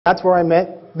That's where I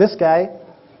met this guy. You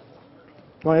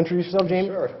want to introduce yourself, Jaime?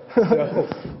 Sure. So,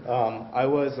 I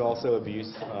was also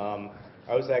abused.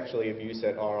 I was actually abused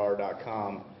at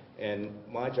rr.com, and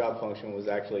my job function was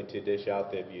actually to dish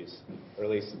out the abuse, or at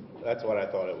least that's what I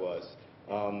thought it was.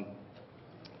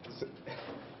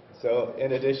 So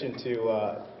in addition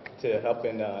to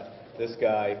helping this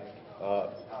guy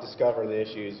discover the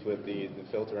issues with the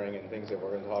filtering and things that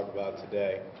we're going to talk about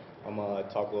today, I'm going to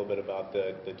talk a little bit about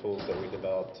the tools that we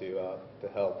developed to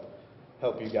help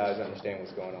you guys understand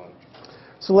what's going on.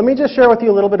 So let me just share with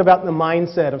you a little bit about the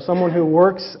mindset of someone who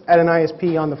works at an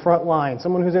ISP on the front line,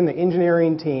 someone who's in the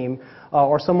engineering team,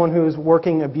 or someone who's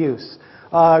working abuse.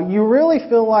 You really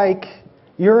feel like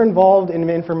you're involved in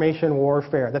information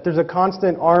warfare, that there's a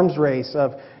constant arms race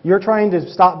of you're trying to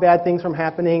stop bad things from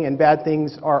happening and bad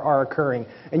things are occurring.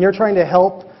 And you're trying to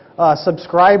help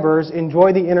subscribers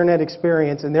enjoy the internet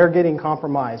experience, and they're getting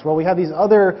compromised. Well, we have these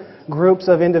other groups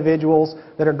of individuals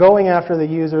that are going after the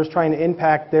users, trying to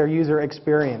impact their user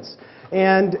experience.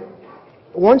 And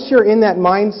once you're in that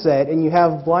mindset and you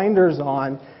have blinders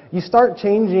on, you start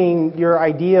changing your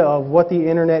idea of what the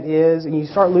internet is, and you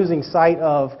start losing sight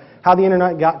of how the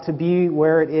internet got to be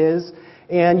where it is,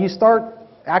 and you start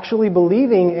actually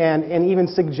believing and even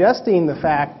suggesting the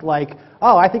fact like,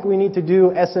 oh, I think we need to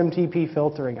do SMTP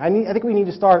filtering. I think we need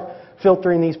to start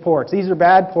filtering these ports. These are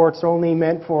bad ports, they're only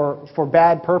meant for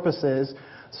bad purposes.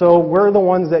 So we're the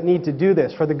ones that need to do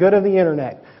this for the good of the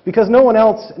internet, because no one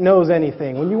else knows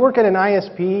anything. When you work at an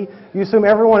ISP, you assume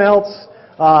everyone else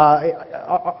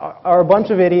are a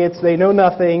bunch of idiots, they know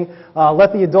nothing,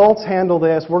 let the adults handle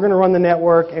this, we're going to run the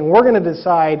network, and we're going to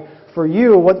decide for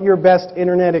you what your best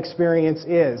internet experience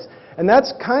is. And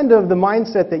that's kind of the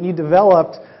mindset that you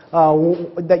develop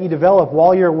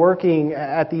while you're working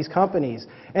at these companies.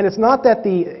 And it's not that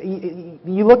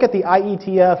you look at the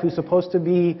IETF, who's supposed to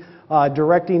be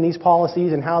directing these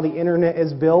policies and how the internet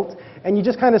is built, and you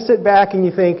just kind of sit back and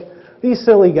you think, these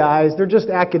silly guys, they're just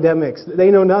academics.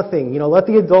 They know nothing. You know, let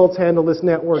the adults handle this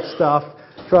network stuff.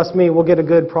 Trust me, we'll get a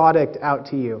good product out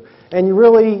to you. And you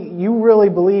really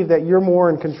believe that you're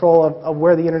more in control of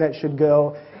where the internet should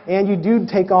go, and you do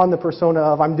take on the persona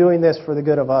of, I'm doing this for the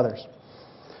good of others.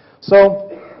 So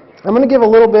I'm going to give a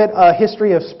little bit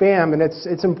history of spam, and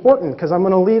it's important because I'm going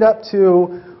to lead up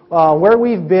to where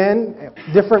we've been,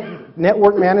 different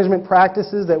network management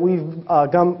practices that we've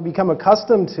become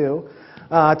accustomed to,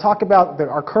 talk about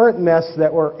our current mess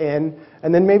that we're in,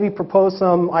 and then maybe propose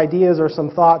some ideas or some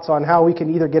thoughts on how we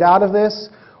can either get out of this,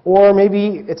 or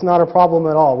maybe it's not a problem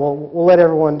at all. We'll let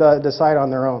everyone decide on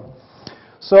their own.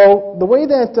 So the way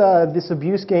that this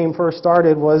abuse game first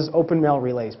started was open mail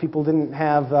relays. People didn't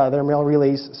have their mail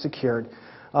relays secured.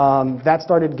 That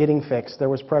started getting fixed. There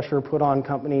was pressure put on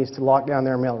companies to lock down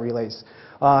their mail relays.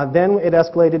 Then it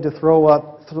escalated to throw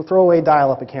away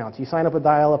dial-up accounts. You sign up a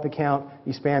dial-up account,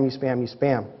 you spam, you spam, you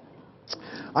spam.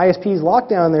 ISPs locked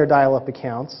down their dial-up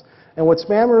accounts, and what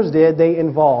spammers did, they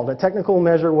involved. A technical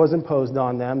measure was imposed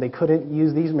on them. They couldn't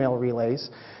use these mail relays.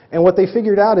 And what they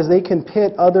figured out is they can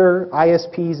pit other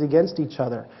ISPs against each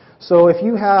other. So if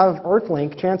you have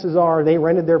Earthlink, chances are they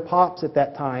rented their POPs at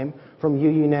that time from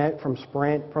UUNet, from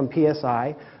Sprint, from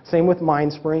PSI. Same with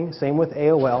Mindspring, same with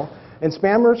AOL. And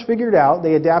spammers figured out,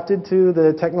 they adapted to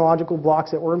the technological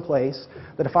blocks that were in place,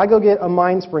 that if I go get a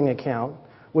Mindspring account,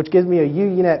 which gives me a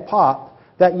UUNet POP,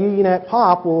 that UUNet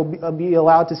POP will be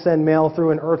allowed to send mail through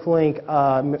an Earthlink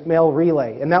mail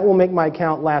relay. And that will make my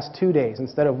account last 2 days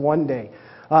instead of 1 day.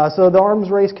 So the arms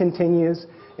race continues,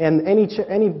 and any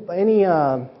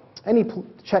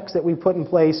checks that we put in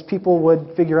place, people would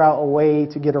figure out a way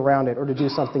to get around it or to do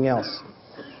something else.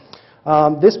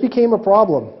 This became a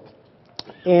problem.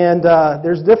 And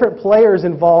there's different players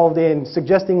involved in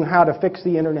suggesting how to fix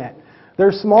the internet.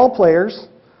 There's small players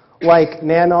like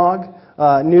Nanog,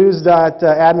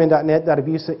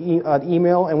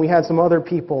 news.admin.net.abuse.email, and we had some other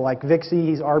people like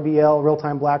Vixies, RBL,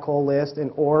 Real-Time Black Hole List,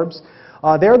 and Orbs.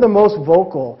 They're the most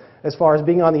vocal as far as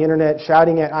being on the internet,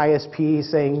 shouting at ISPs,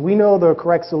 saying, we know the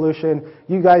correct solution,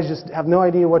 you guys just have no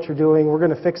idea what you're doing, we're going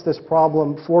to fix this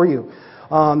problem for you.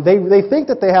 They think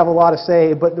that they have a lot to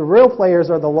say, but the real players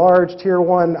are the large Tier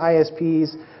 1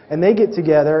 ISPs, and they get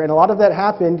together, and a lot of that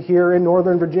happened here in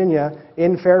Northern Virginia,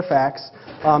 in Fairfax.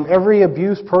 Every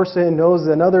abused person knows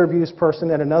another abused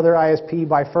person at another ISP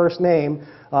by first name.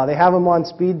 They have them on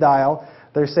speed dial.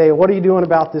 They say, what are you doing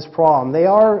about this problem?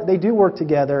 They do work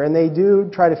together, and they do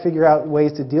try to figure out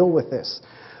ways to deal with this.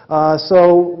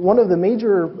 So one of the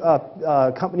major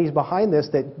companies behind this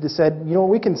that said, you know,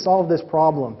 we can solve this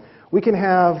problem. We can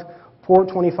have port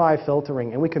 25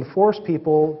 filtering, and we can force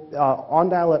people on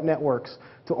dial-up networks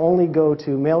to only go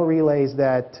to mail relays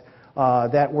that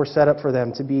that were set up for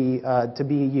them to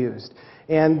be used.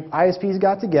 And ISPs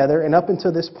got together, and up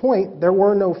until this point, there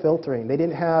were no filtering. They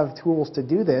didn't have tools to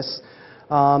do this.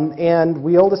 And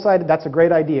we all decided that's a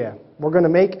great idea. We're going to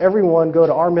make everyone go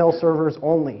to our mail servers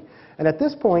only. And at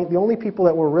this point, the only people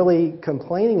that were really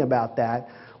complaining about that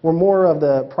were more of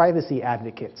the privacy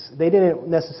advocates. They didn't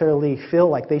necessarily feel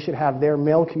like they should have their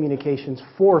mail communications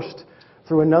forced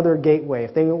through another gateway.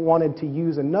 If they wanted to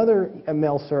use another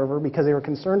mail server because they were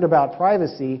concerned about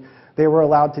privacy, they were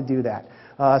allowed to do that.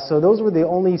 So those were the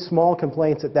only small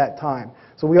complaints at that time.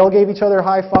 So we all gave each other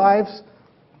high fives.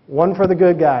 One for the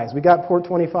good guys. We got port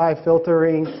 25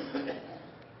 filtering.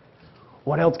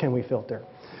 What else can we filter?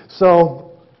 So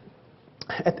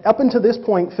up until this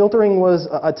point, filtering was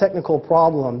a technical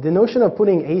problem. The notion of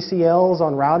putting ACLs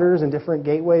on routers and different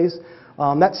gateways,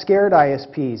 that scared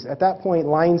ISPs. At that point,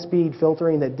 line speed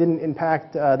filtering that didn't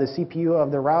impact the CPU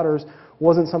of the routers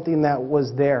wasn't something that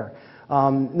was there.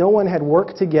 No one had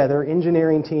worked together,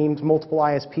 engineering teams, multiple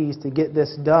ISPs, to get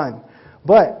this done.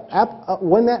 But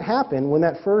when that happened, when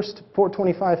that first port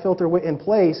 25 filter went in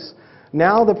place,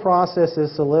 now the process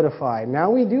is solidified. Now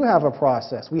we do have a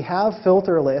process. We have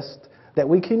filter lists that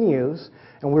we can use,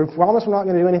 and we promise we're not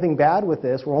going to do anything bad with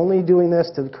this. We're only doing this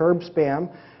to curb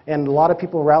spam, and a lot of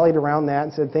people rallied around that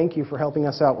and said thank you for helping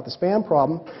us out with the spam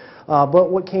problem.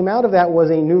 But what came out of that was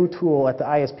a new tool at the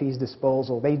ISP's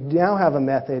disposal. They now have a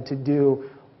method to do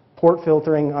port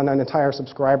filtering on an entire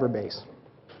subscriber base.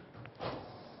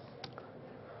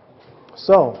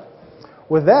 So,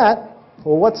 with that,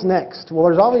 well, what's next? Well,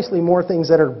 there's obviously more things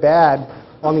that are bad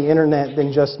on the internet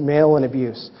than just mail and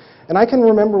abuse. And I can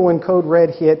remember when Code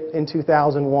Red hit in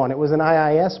 2001. It was an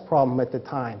IIS problem at the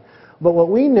time. But what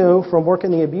we knew from working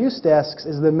the abuse desks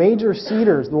is the major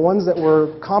seeders, the ones that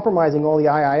were compromising all the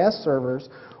IIS servers,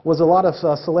 was a lot of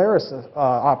Solaris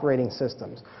operating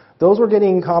systems. Those were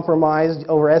getting compromised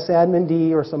over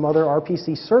sysadmin or some other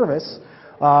RPC service.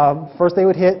 First they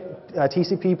would hit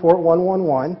TCP port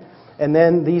 111, and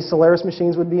then these Solaris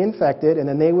machines would be infected, and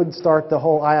then they would start the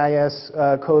whole IIS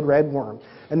Code Red worm.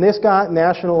 And this got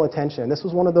national attention. This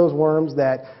was one of those worms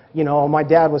that, you know, my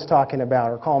dad was talking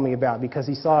about or calling me about because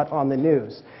he saw it on the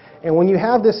news. And when you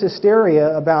have this hysteria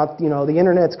about, you know, the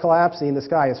internet's collapsing, the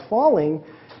sky is falling,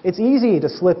 it's easy to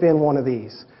slip in one of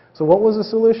these. So what was the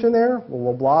solution there? Well,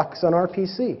 we'll block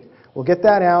SunRPC. We'll get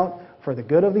that out for the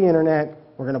good of the internet.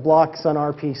 We're going to block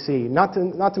SunRPC. Not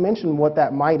to mention what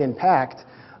that might impact.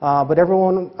 But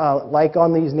everyone, like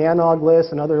on these Nanog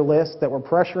lists and other lists that were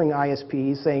pressuring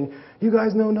ISPs saying, you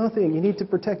guys know nothing, you need to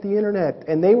protect the internet.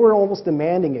 And they were almost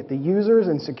demanding it. The users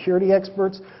and security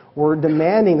experts were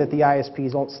demanding that the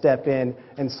ISPs don't step in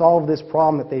and solve this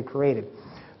problem that they've created.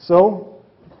 So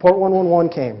port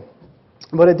 111 came.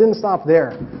 But it didn't stop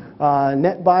there.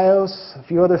 NetBIOS, a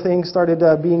few other things started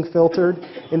being filtered.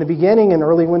 In the beginning, in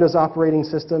early Windows operating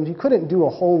systems, you couldn't do a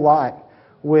whole lot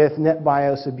with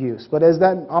NetBIOS abuse. But as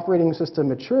that operating system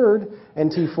matured,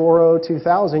 NT40,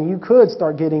 2000, you could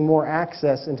start getting more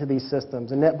access into these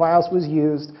systems. And NetBIOS was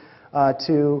used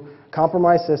to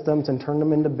compromise systems and turn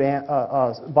them into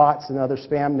bots and other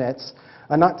spam nets.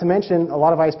 Not to mention, a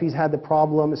lot of ISPs had the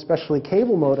problem, especially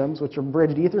cable modems, which are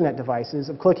bridged Ethernet devices,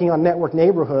 of clicking on network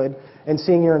neighborhood and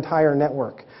seeing your entire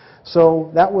network.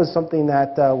 So that was something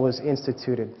that was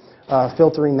instituted,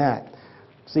 filtering that.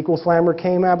 SQL Slammer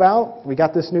came about. We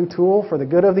got this new tool for the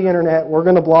good of the internet. We're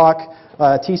going to block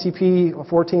TCP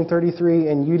 1433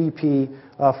 and UDP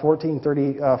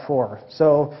 1434.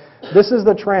 So this is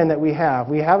the trend that we have.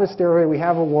 We have a steroid, we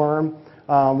have a worm,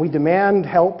 we demand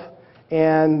help,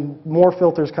 and more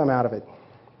filters come out of it.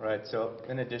 Right, so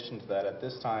in addition to that, at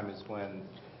this time is when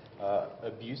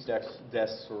abuse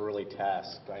desks were really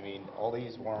tasked. I mean, all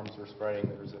these worms were spreading.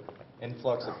 There was an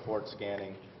influx of port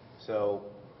scanning. So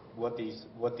what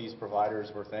these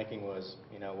providers were thinking was,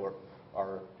 you know,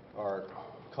 our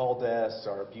call desks,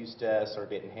 our abuse desks are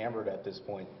getting hammered at this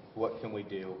point. What can we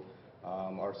do?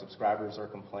 Our subscribers are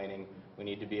complaining. We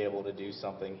need to be able to do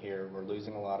something here. We're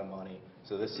losing a lot of money.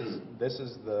 So this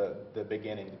is the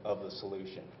beginning of the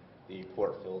solution, the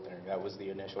port filtering. That was the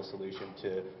initial solution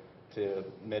to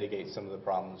mitigate some of the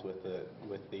problems with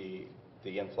the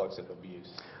influx of abuse.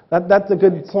 That's a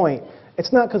good point.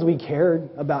 It's not because we cared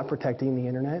about protecting the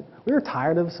internet. We were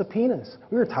tired of subpoenas.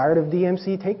 We were tired of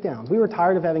DMC takedowns. We were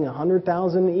tired of having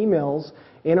 100,000 emails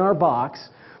in our box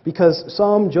because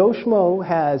some Joe Schmo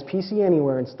has PC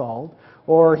Anywhere installed,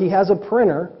 or he has a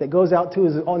printer that goes out to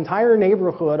his entire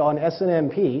neighborhood on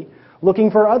SNMP looking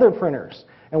for other printers.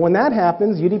 And when that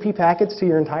happens, UDP packets to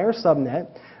your entire subnet,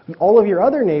 All of your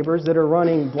other neighbors that are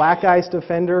running Black Ice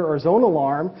Defender or Zone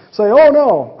Alarm say, oh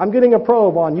no, I'm getting a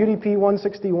probe on UDP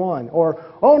 161, or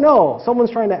oh no,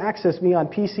 someone's trying to access me on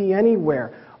PC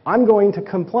Anywhere. I'm going to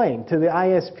complain to the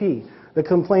ISP. The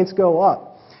complaints go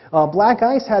up. Black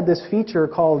Ice had this feature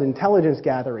called intelligence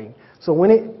gathering. So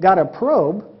when it got a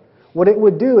probe, what it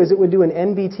would do is it would do an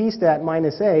NBT stat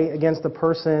 -A against the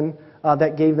person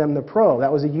that gave them the probe.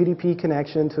 That was a UDP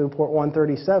connection to port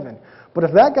 137. But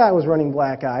if that guy was running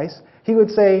Black Ice, he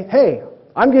would say, hey,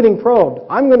 I'm getting probed.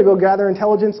 I'm going to go gather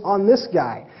intelligence on this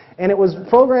guy. And it was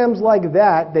programs like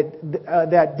that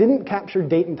that didn't capture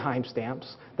date and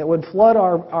timestamps, that would flood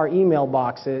our email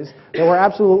boxes, that were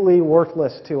absolutely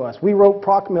worthless to us. We wrote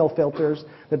procmail filters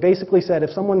that basically said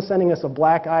if someone's sending us a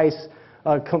Black Ice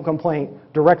complaint,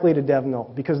 directly to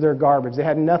DevNull, because they're garbage. They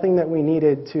had nothing that we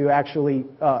needed to actually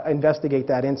investigate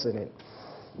that incident.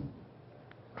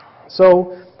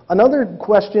 So another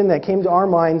question that came to our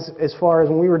minds as far as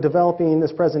when we were developing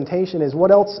this presentation is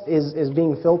what else is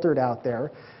being filtered out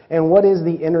there, and what is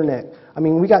the internet? I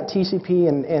mean, we got TCP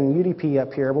and UDP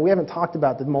up here, but we haven't talked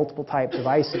about the multiple types of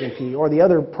ICMP or the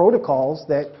other protocols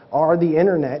that are the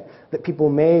internet that people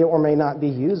may or may not be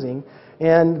using.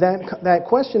 And that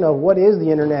question of what is the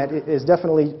internet is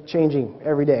definitely changing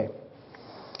every day.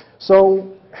 So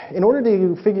in order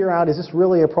to figure out, is this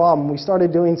really a problem, we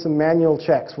started doing some manual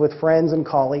checks with friends and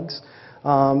colleagues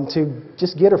to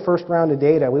just get a first round of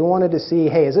data. We wanted to see,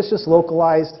 hey, is this just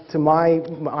localized to my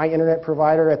internet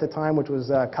provider at the time, which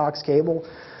was Cox Cable?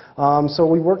 So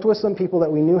we worked with some people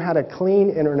that we knew had a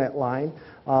clean internet line,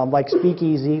 like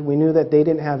Speakeasy. We knew that they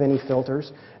didn't have any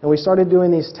filters. And we started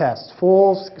doing these tests,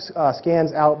 full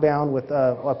scans outbound with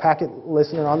a packet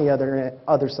listener on the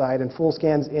other side and full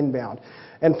scans inbound.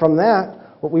 And from that,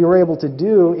 what we were able to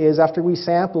do is after we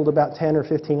sampled about 10 or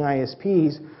 15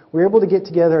 ISPs, we were able to get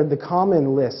together the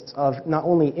common lists of not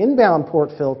only inbound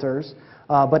port filters,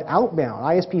 but outbound.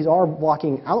 ISPs are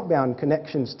blocking outbound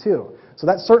connections too. So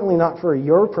that's certainly not for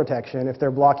your protection if they're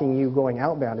blocking you going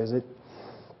outbound, is it?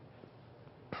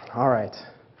 All right.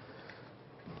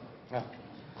 Yeah.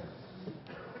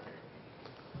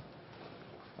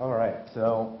 All right,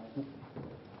 so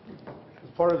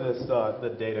as part of this,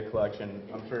 the data collection,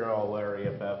 I'm sure you're all aware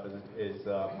EFF is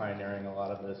pioneering a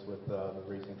lot of this with the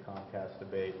recent Comcast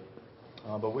debate.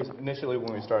 But initially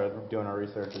when we started doing our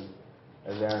research,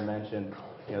 as Aaron mentioned,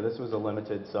 this was a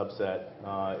limited subset.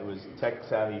 It was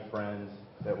tech-savvy friends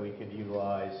that we could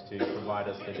utilize to provide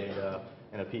us the data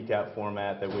in a PCAP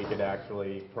format that we could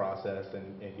actually process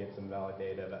and get some valid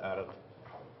data out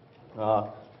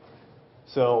of.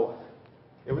 So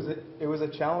it was a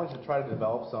challenge to try to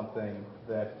develop something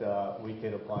that we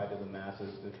could apply to the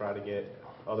masses to try to get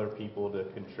other people to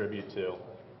contribute to.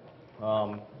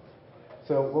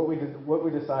 So what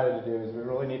we decided to do is we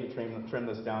really need to trim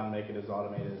this down and make it as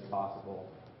automated as possible.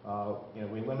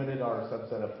 We limited our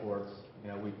subset of ports.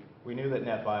 We knew that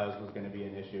NetBIOS was going to be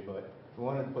an issue, but we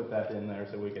wanted to put that in there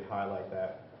so we could highlight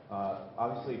that.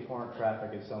 Obviously, torrent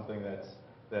traffic is something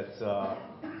that's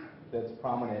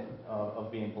prominent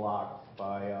of being blocked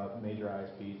by major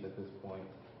ISPs at this point.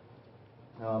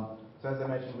 So as I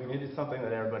mentioned, we needed something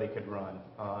that everybody could run.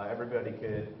 Everybody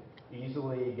could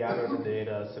easily gather the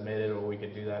data, submit it, or we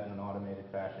could do that in an automated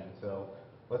fashion. So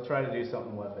let's try to do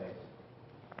something web-based.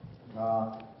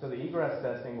 So the egress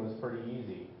testing was pretty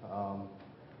easy.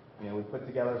 We put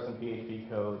together some PHP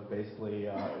code. Basically,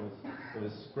 it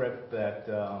was a script that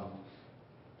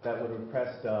would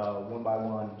request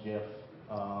one-by-one GIF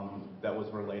that was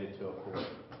related to a port.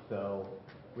 So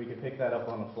we could pick that up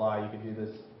on the fly. You could do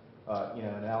this. An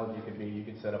analogy could be you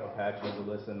could set up Apache to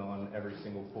listen on every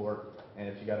single port, and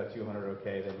if you got a 200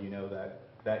 OK, then you know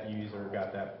that user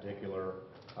got that particular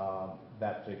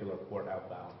port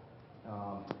outbound.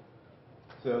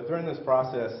 So during this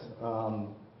process,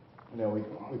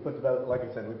 we put together, like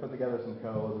I said, we put together some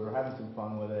code. We were having some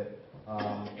fun with it,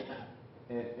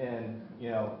 and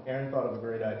Aaron thought of a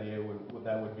great idea.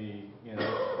 That would be,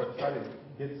 let's try to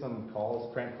get some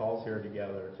crank calls here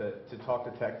together to talk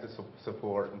to tech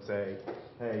support and say,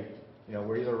 hey,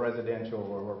 we're either residential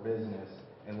or we're business,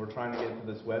 and we're trying to get to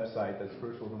this website that's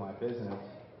crucial to my business.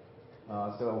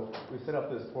 So we set up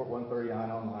this port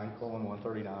 139 online,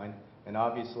 :139, and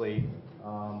obviously,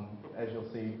 as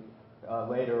you'll see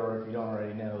later, or if you don't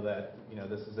already know, that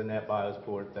this is a NetBIOS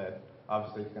port that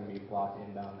obviously is going to be blocked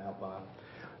inbound and outbound.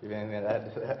 Do you have anything to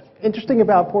add to that? Interesting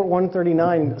about port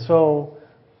 139. So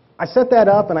I set that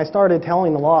up and I started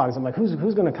telling the logs. I'm like, who's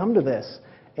going to come to this?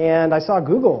 And I saw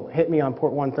Google hit me on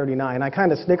port 139. I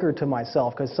kind of snickered to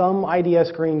myself because some IDS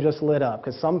screen just lit up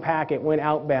because some packet went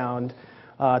outbound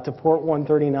to port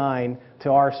 139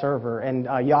 to our server, and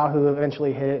Yahoo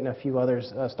eventually hit it, and a few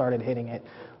others started hitting it.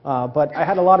 But I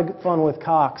had a lot of fun with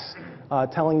Cox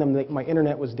telling them that my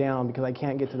internet was down because I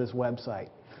can't get to this website.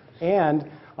 And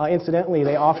incidentally,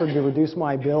 they offered to reduce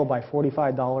my bill by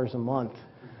 $45 a month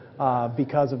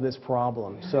because of this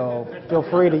problem. So feel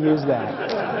free to use that.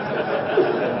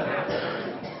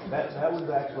 That was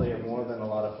actually a more than a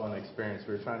lot of fun experience.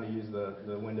 We were trying to use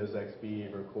the Windows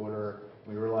XP recorder.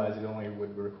 We realized it only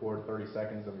would record 30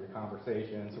 seconds of your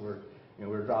conversation, so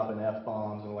we're dropping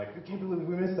F-bombs, and we're like, I can't believe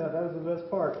we missed that. That was the best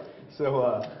part.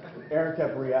 So Aaron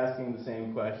kept re-asking the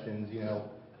same questions,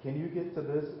 can you get to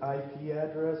this IP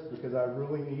address? Because I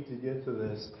really need to get to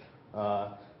this.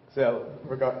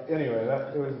 Anyway,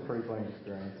 it was a pretty funny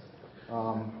experience.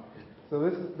 So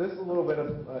this is a little bit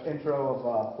of intro of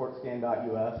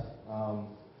portscan.us.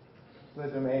 The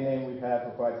domain name we've had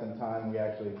for quite some time. We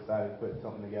actually decided to put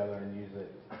something together and use it.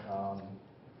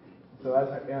 So as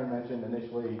Aaron mentioned,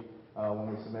 initially when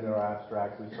we submitted our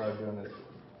abstracts, we started doing this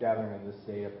gathering of this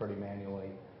data pretty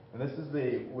manually. And this is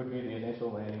would be the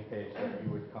initial landing page that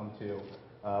you would come to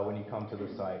when you come to the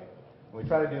site. And we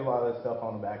try to do a lot of this stuff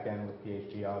on the back end with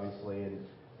PHP, obviously,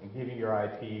 and give you your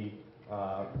IP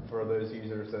for those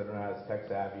users that are not as tech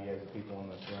savvy as the people in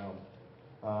this room.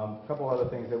 A couple other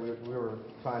things that we were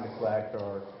trying to collect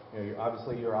are,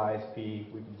 obviously your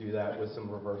ISP. We can do that with some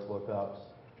reverse lookups.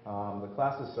 The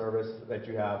class of service that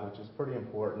you have, which is pretty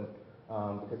important,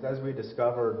 because as we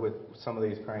discovered with some of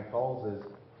these crank calls is,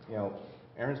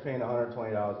 Aaron's paying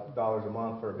 $120 a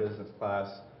month for a business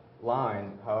class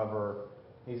line. However,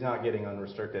 he's not getting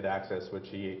unrestricted access, which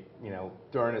he,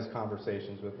 during his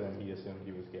conversations with him, he assumed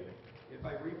he was getting. If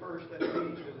I refresh that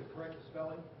page, does it correct the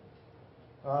spelling?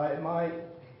 It might.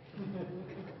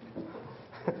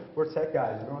 We're tech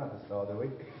guys. We don't have to spell, do we?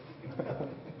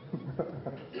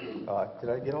 Did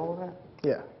I get all of that?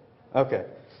 Yeah. Okay.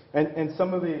 And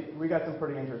we got some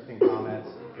pretty interesting comments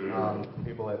from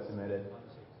people that submitted.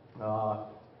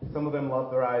 Some of them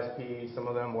loved their ISP. Some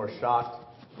of them were shocked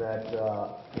that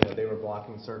they were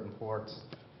blocking certain ports.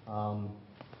 Am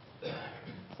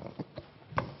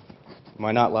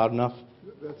I not loud enough?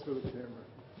 That's for the camera.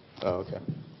 Oh, okay.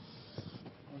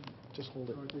 Just hold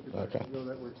it. Okay. No,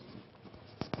 that works.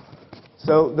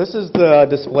 So this is the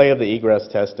display of the egress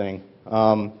testing.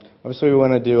 Obviously, we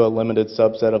want to do a limited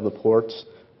subset of the ports.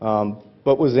 But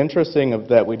what was interesting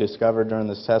that we discovered during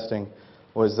this testing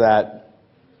was that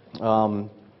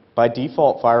by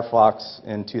default, Firefox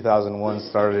in 2001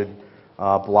 started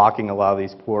blocking a lot of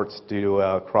these ports due to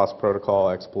a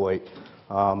cross-protocol exploit.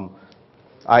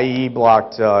 IE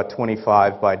blocked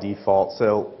 25 by default.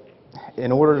 So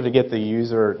in order to get the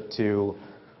user to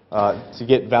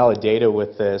get valid data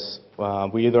with this,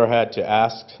 we either had to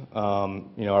ask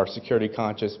our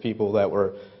security-conscious people that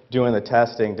were doing the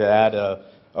testing to add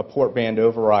a port band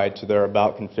override to their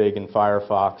about config in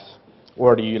Firefox,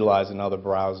 or to utilize another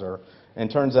browser. And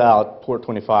it turns out port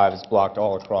 25 is blocked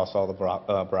all across all the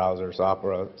browsers: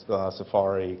 Opera,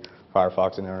 Safari,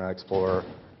 Firefox, and Internet Explorer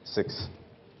 6.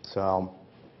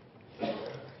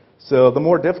 So the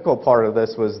more difficult part of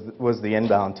this was the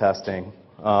inbound testing.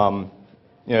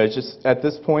 It's just at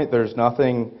this point there's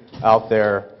nothing out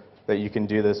there that you can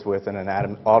do this with in an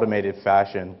automated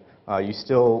fashion. You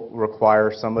still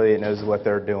require somebody that knows what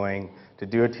they're doing to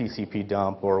do a TCP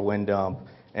dump or a WIN dump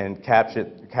and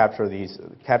capture these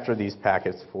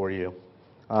packets for you.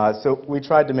 So we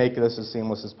tried to make this as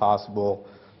seamless as possible.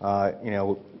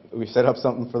 We set up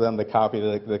something for them to copy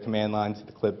the command line to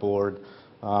the clipboard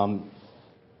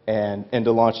and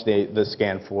to launch the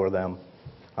scan for them.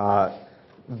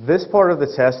 This part of the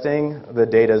testing, the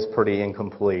data is pretty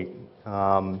incomplete.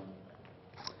 The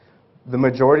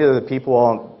majority of the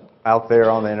people out there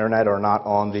on the internet are not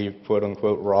on the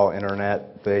quote-unquote raw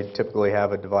internet. They typically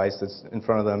have a device that's in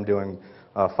front of them doing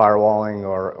firewalling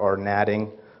or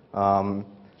natting.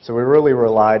 So we really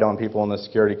relied on people in the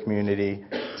security community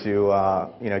to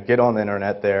get on the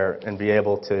internet there and be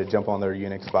able to jump on their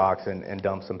Unix box and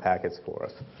dump some packets for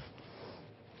us.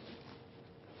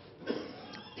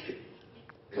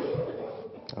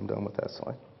 I'm done with that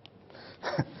slide.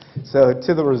 So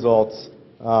to the results,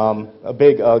 a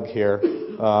big UG here.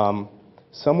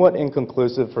 Somewhat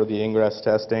inconclusive for the ingress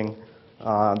testing.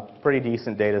 Pretty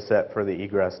decent data set for the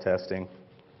egress testing.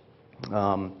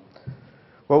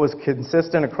 What was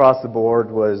consistent across the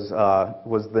board was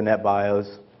the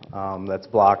NetBIOS. That's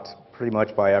blocked pretty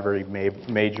much by every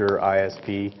major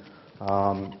ISP.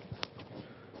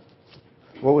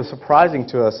 What was surprising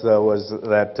to us, though, was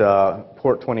that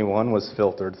port 21 was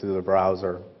filtered through the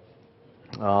browser.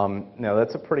 Now,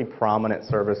 that's a pretty prominent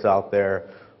service out there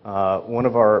One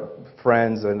of our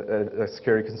friends, a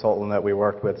security consultant that we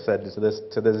worked with, said to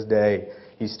this day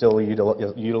he still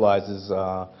utilizes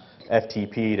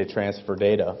FTP to transfer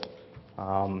data.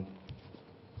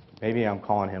 Maybe I'm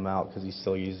calling him out because he's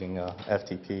still using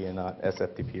FTP and not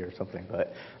SFTP or something.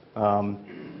 But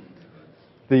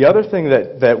the other thing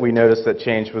that we noticed that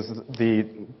changed was the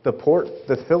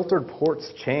filtered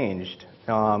ports changed.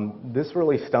 This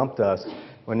really stumped us.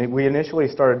 When we initially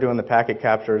started doing the packet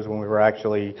captures, when we were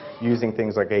actually using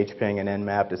things like HPing and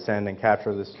Nmap to send and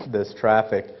capture this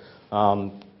traffic,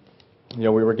 we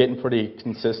were getting pretty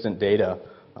consistent data.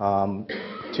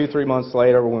 2-3 months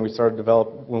later, when we started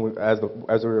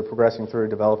as we were progressing through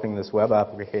developing this web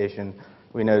application,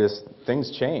 we noticed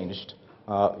things changed.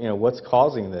 What's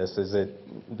causing this? Is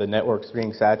it the networks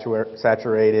being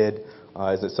saturated?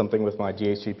 Is it something with my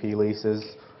DHCP leases?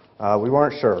 We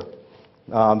weren't sure.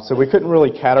 So we couldn't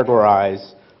really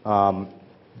categorize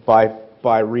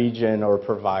by region or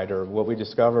provider. What we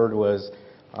discovered was,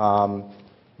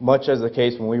 much as the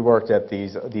case when we worked at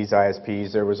these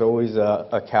ISPs, there was always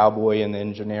a cowboy in the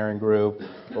engineering group,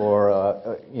 or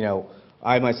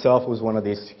I myself was one of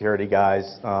these security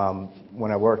guys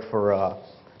when I worked for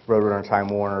Roadrunner and Time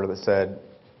Warner that said,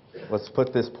 let's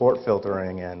put this port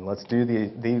filtering in, let's do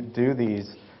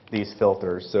these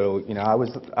filters. So I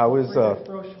was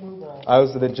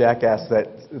the jackass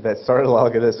that started a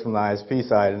lot of this from the ISP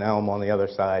side, and now I'm on the other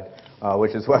side,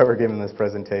 which is why we're giving this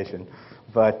presentation.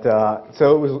 But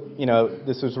so it was,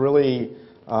 this was really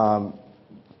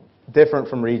different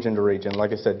from region to region.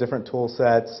 Like I said, different tool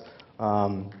sets.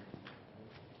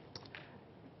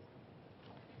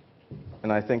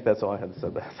 And I think that's all I had to say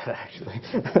about that, actually.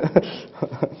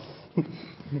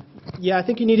 Yeah, I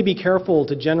think you need to be careful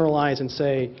to generalize and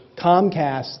say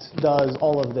Comcast does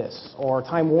all of this or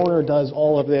Time Warner does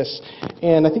all of this.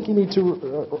 And I think you need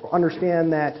to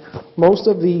understand that most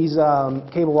of these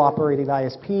cable-operated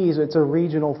ISPs, it's a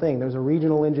regional thing. There's a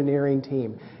regional engineering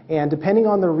team. And depending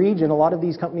on the region, a lot of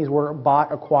these companies were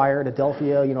bought, acquired,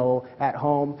 Adelphia, at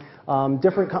home.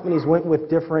 Different companies went with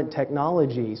different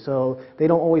technology, so they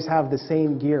don't always have the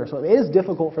same gear. So it is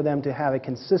difficult for them to have a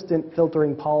consistent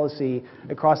filtering policy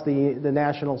across the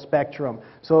national spectrum.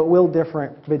 So it will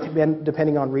differ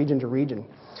depending on region to region.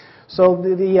 So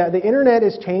the internet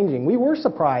is changing. We were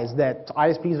surprised that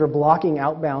ISPs are blocking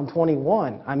outbound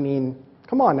 21. I mean,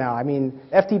 come on now. I mean,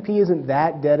 FTP isn't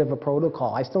that dead of a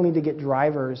protocol. I still need to get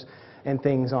drivers and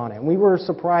things on it. And we were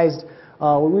surprised.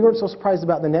 We weren't so surprised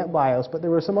about the NetBIOS, but there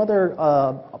were some other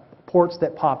ports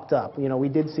that popped up. We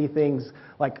did see things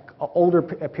like older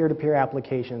peer-to-peer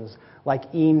applications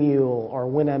like eMule or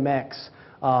WinMX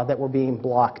that were being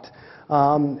blocked.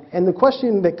 And the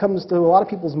question that comes to a lot of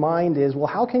people's mind is, well,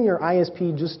 how can your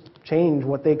ISP just change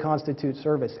what they constitute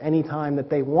service anytime that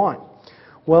they want?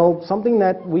 Well, something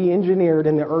that we engineered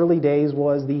in the early days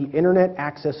was the Internet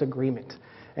Access Agreement.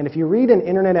 And if you read an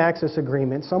Internet Access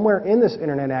Agreement, somewhere in this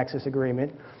Internet Access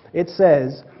Agreement, it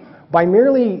says, by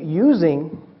merely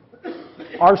using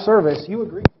our service, you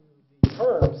agree to the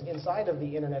terms inside of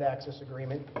the Internet Access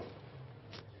Agreement.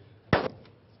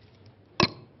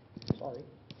 Sorry.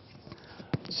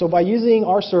 So by using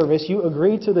our service, you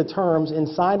agree to the terms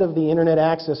inside of the Internet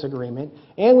Access Agreement,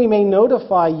 and we may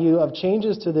notify you of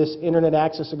changes to this Internet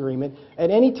Access Agreement at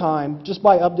any time just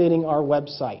by updating our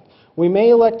website. We may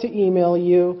elect to email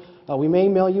you, we may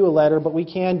mail you a letter, but we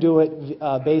can do it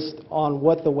based on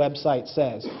what the website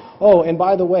says. Oh, and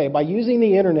by the way, by using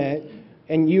the Internet,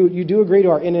 and you do agree to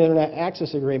our Internet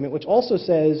Access Agreement, which also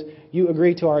says you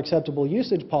agree to our acceptable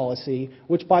usage policy,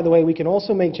 which, by the way, we can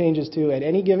also make changes to at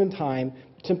any given time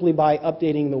simply by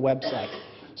updating the website.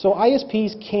 So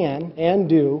ISPs can and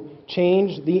do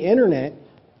change the Internet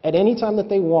at any time that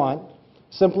they want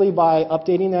simply by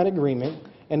updating that agreement.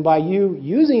 And by you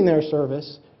using their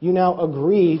service, you now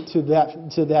agree to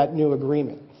that new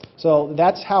agreement. So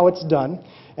that's how it's done.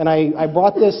 And I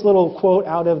brought this little quote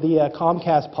out of the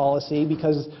Comcast policy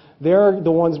because they're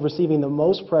the ones receiving the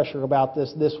most pressure about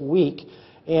this week.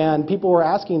 And people were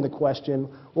asking the question,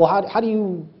 well, how do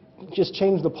you just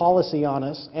change the policy on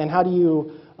us? And how do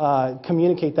you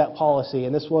communicate that policy?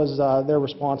 And this was their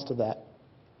response to that.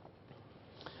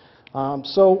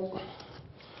 So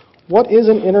what is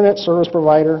an internet service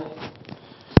provider?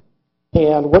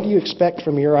 And what do you expect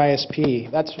from your ISP?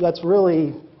 That's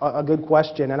really a good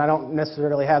question, and I don't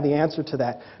necessarily have the answer to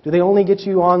that. Do they only get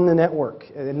you on the network,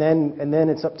 and then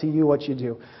it's up to you what you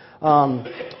do?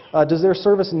 Does their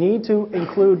service need to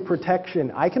include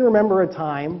protection? I can remember a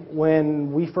time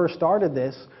when we first started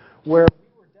this where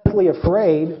we were definitely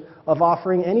afraid of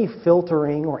offering any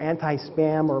filtering or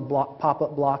anti-spam or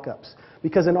pop-up block-ups.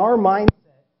 Because in our mindset,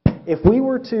 if we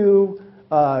were to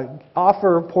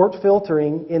offer port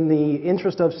filtering in the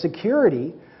interest of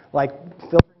security, like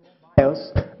filtering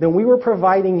BIOS, then we were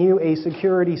providing you a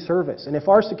security service. And if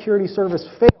our security service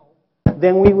failed,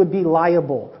 then we would be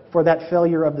liable for that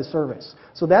failure of the service.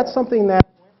 So that's something that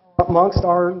amongst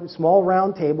our small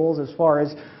round tables as far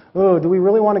as, oh, do we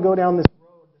really want to go down this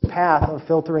path of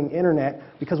filtering internet,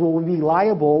 because we'll be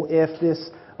liable if this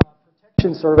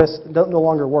protection service no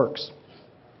longer works.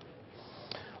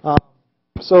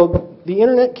 So the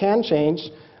internet can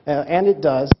change, and it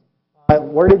does.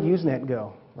 Where did Usenet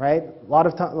go, right? A lot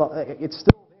of time, it's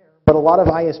still there, but a lot of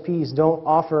ISPs don't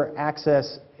offer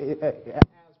access as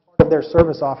part of their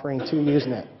service offering to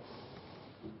Usenet.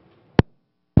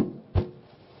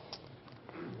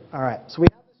 All right, so we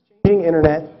have this changing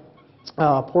internet.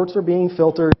 Ports are being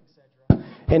filtered, etc.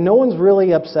 And no one's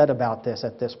really upset about this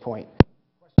at this point.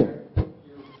 Your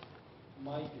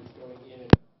mic is going in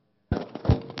and out.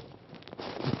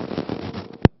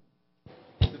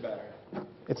 It's the battery.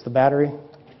 It's the battery?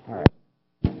 All right.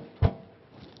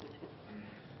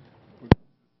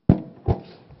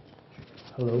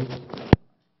 Hello?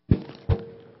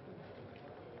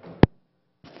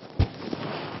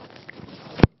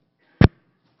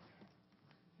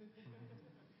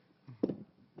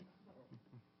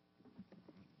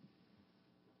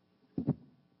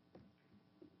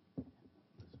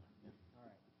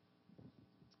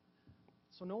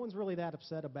 So no one's really that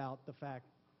upset about the fact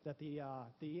that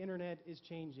the internet is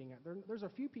changing. There's a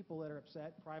few people that are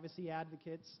upset, privacy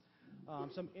advocates,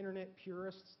 some internet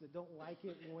purists that don't like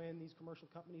it when these commercial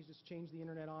companies just change the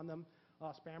internet on them.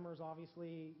 Spammers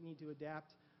obviously need to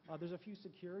adapt. There's a few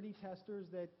security testers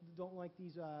that don't like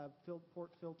these port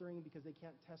filtering because they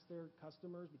can't test their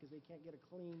customers, because they can't get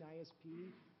a clean ISP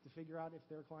to figure out if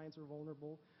their clients are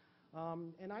vulnerable.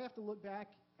 And I have to look back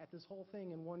at this whole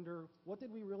thing and wonder, what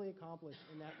did we really accomplish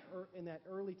in that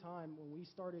early time when we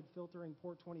started filtering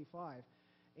port 25?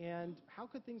 And how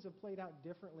could things have played out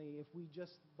differently if we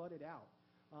just butted out?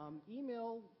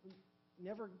 Email,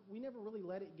 we never really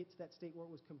let it get to that state where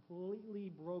it was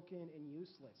completely broken and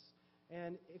useless.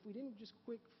 And if we didn't just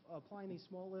quit applying these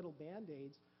small little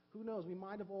Band-Aids, who knows, we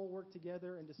might have all worked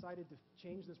together and decided to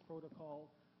change this protocol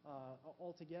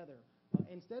altogether.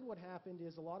 Instead, what happened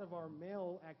is a lot of our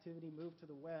mail activity moved to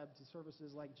the web, to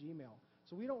services like Gmail.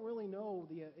 So we don't really know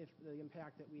the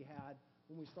impact that we had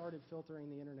when we started filtering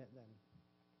the internet then.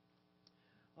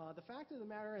 The fact of the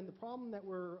matter, and the problem that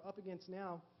we're up against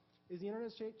now, is the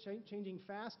internet's changing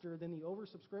faster than the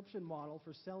oversubscription model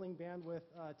for selling bandwidth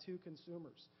to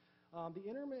consumers. The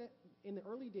internet in the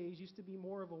early days used to be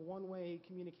more of a one-way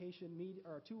communication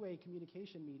or a two-way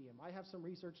communication medium. I have some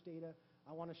research data.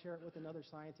 I want to share it with another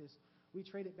scientist. We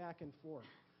trade it back and forth.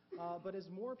 But as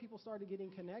more people started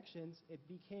getting connections, it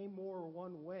became more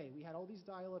one-way. We had all these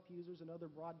dial-up users and other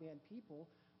broadband people.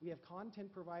 We have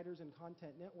content providers and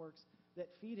content networks that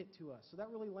feed it to us. So that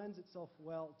really lends itself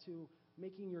well to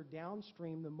making your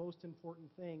downstream the most important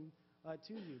thing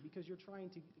to you, because you're trying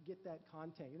to get that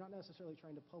content. You're not necessarily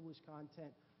trying to publish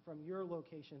content from your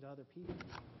location to other people.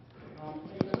 And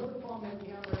another problem that we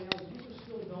have right now is users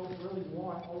still don't really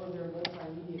want all of their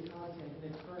multimedia content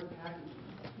in its current packaging.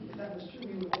 If that was true,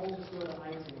 we would all just go to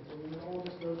iTunes, or we would all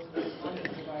just go to the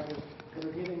content providers that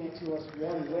are giving it to us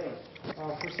one way.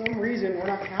 For some reason, we're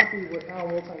not happy with how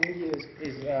multimedia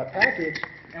is packaged,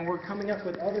 and we're coming up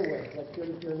with other ways, like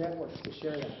peer-to-peer networks, to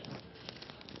share that.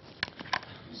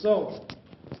 So,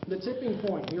 the tipping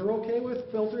point. We were okay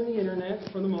with filtering the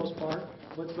internet for the most part,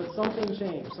 but something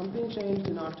changed. Something changed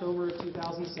in October of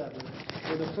 2007,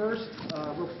 where the first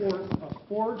report of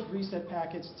forged reset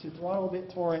packets to throttle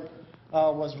BitTorrent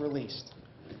was released.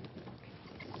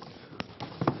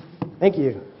 Thank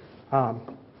you.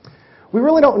 We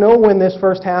really don't know when this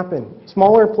first happened.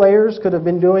 Smaller players could have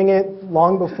been doing it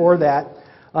long before that,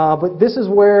 but this is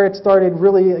where it started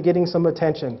really getting some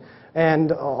attention,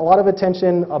 and a lot of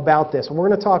attention about this. And we're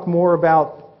going to talk more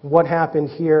about what happened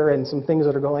here and some things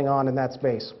that are going on in that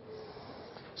space.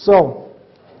 So,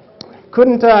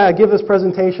 couldn't give this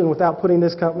presentation without putting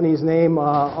this company's name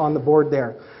on the board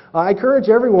there. I encourage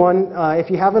everyone, if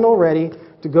you haven't already,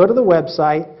 to go to the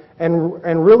website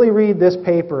and really read this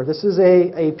paper. This is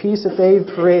a piece that they've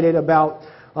created about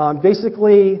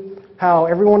basically how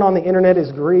everyone on the internet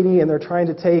is greedy and they're trying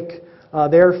to take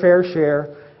their fair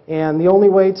share. And the only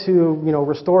way to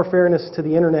restore fairness to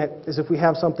the internet is if we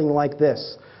have something like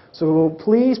this. So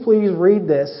please read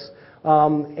this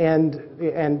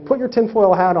and put your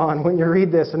tinfoil hat on when you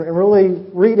read this and really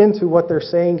read into what they're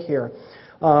saying here.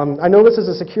 I know this is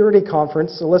a security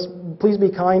conference, so please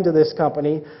be kind to this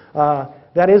company.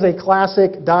 That is a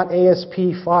classic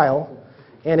 .asp file,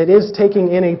 and it is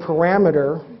taking in a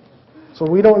parameter So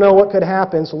we don't know what could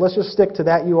happen, so let's just stick to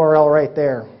that URL right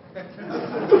there.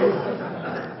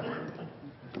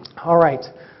 All right.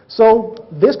 So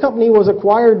this company was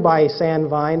acquired by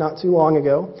Sandvine not too long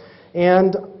ago.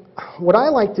 And what I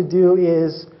like to do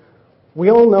is, we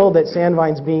all know that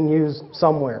Sandvine's being used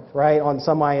somewhere, right, on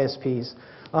some ISPs.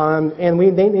 And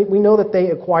we know that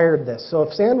they acquired this. So if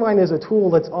Sandvine is a tool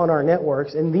that's on our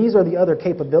networks, and these are the other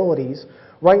capabilities,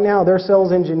 right now their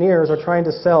sales engineers are trying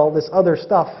to sell this other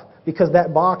stuff because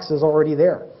that box is already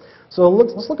there. So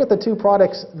let's look at the two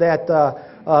products that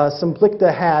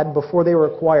Simplicta had before they were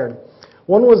acquired.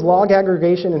 One was log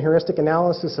aggregation and heuristic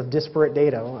analysis of disparate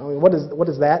data. I mean, what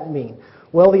does that mean?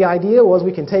 Well, the idea was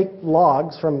we can take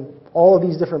logs from all of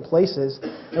these different places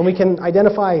and we can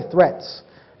identify threats.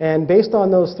 And based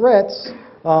on those threats,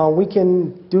 we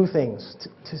can do things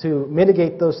to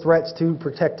mitigate those threats to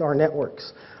protect our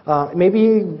networks.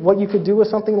 Maybe what you could do with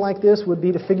something like this would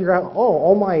be to figure out, oh,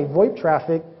 all my VoIP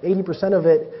traffic, 80% of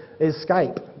it is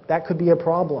Skype. That could be a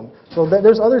problem. So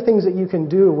there's other things that you can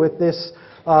do with this,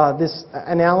 this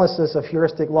analysis of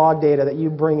heuristic log data that you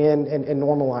bring in and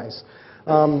normalize.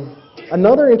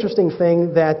 Another interesting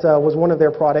thing that was one of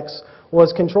their products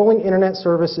was controlling internet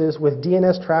services with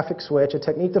DNS traffic switch, a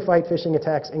technique to fight phishing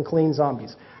attacks and clean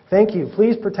zombies. Thank you.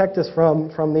 Please protect us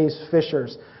from these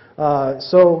phishers.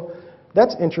 So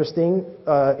that's interesting.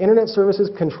 Internet services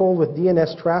controlled with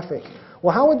DNS traffic.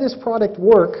 Well, how would this product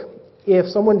work if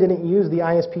someone didn't use the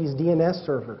ISP's DNS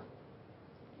server?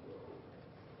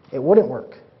 It wouldn't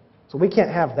work. So we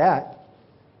can't have that.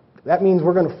 That means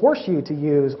we're going to force you to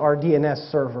use our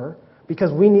DNS server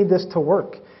because we need this to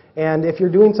work. And if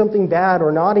you're doing something bad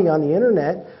or naughty on the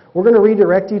internet, we're going to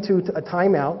redirect you to a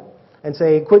timeout and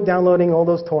say, quit downloading all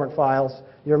those torrent files.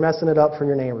 You're messing it up for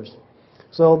your neighbors.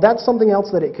 So that's something else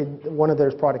that one of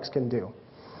their products can do.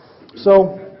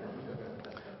 So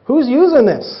who's using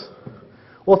this?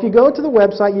 Well, if you go to the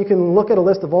website, you can look at a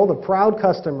list of all the proud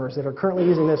customers that are currently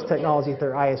using this technology at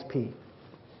their ISP.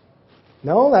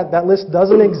 No, that list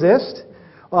doesn't exist.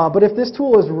 But if this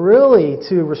tool is really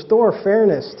to restore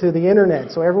fairness to the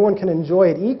internet so everyone can enjoy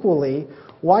it equally,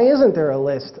 why isn't there a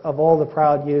list of all the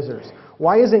proud users?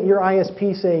 Why isn't your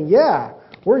ISP saying, yeah,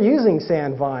 we're using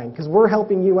Sandvine because we're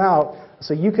helping you out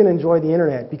so you can enjoy the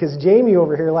internet? Because Jaime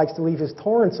over here likes to leave his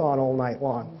torrents on all night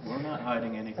long. We're not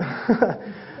hiding anything.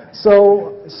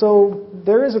 So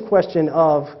there is a question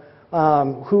of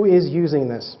who is using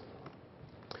this.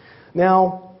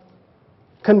 Now,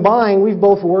 combined, we've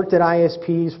both worked at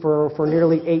ISPs for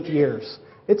nearly 8 years.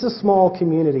 It's a small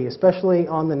community, especially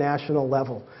on the national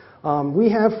level. We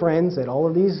have friends at all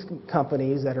of these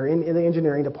companies that are in the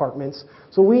engineering departments,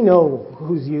 so we know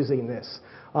who's using this.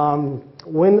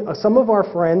 When some of our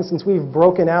friends, since we've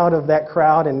broken out of that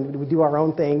crowd and we do our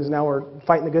own things, now we're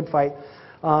fighting the good fight,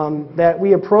 that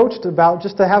we approached about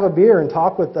just to have a beer and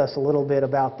talk with us a little bit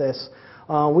about this.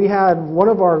 We had one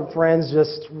of our friends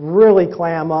just really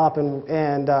clam up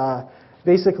and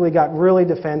basically got really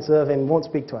defensive and won't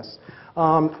speak to us.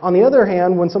 On the other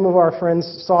hand, when some of our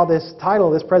friends saw this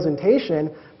title, this presentation,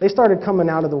 they started coming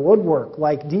out of the woodwork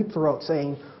like Deep Throat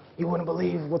saying, you wouldn't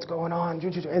believe what's going on,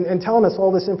 and telling us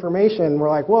all this information. We're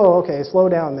like, whoa, okay, slow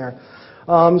down there.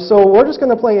 So we're just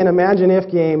going to play an imagine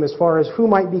if game as far as who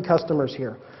might be customers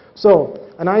here. So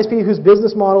an ISP whose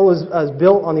business model is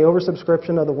built on the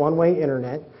oversubscription of the one-way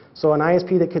internet. So an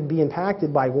ISP that could be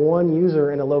impacted by one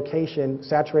user in a location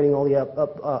saturating all the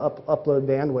upload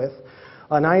bandwidth.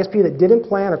 An ISP that didn't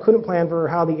plan or couldn't plan for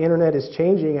how the internet is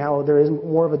changing, how there is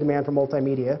more of a demand for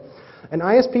multimedia. An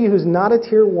ISP who's not a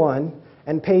tier 1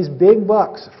 and pays big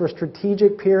bucks for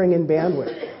strategic peering and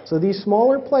bandwidth. So these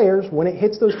smaller players, when it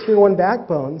hits those tier 1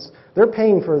 backbones, they're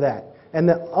paying for that. And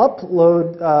the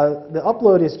upload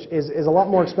is a lot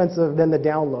more expensive than the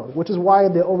download, which is why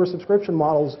the oversubscription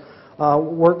models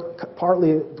work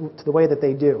partly to the way that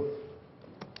they do.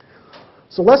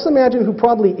 So let's imagine who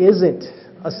probably isn't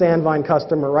a Sandvine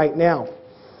customer right now.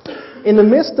 In the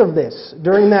midst of this,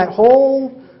 during that whole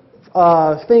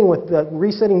thing with the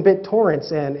resetting bit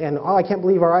torrents and oh, I can't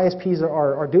believe our ISPs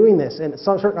are doing this, and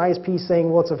some certain ISPs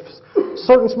saying, well, it's a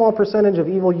certain small percentage of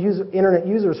evil internet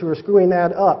users who are screwing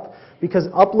that up because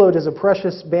upload is a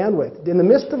precious bandwidth. In the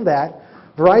midst of that,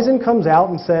 Verizon comes out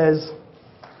and says,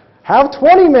 have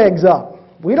 20 megs up.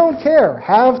 We don't care.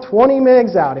 Have 20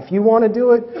 megs out. If you want to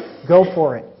do it, go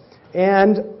for it.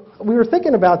 And we were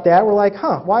thinking about that. We're like,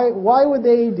 why would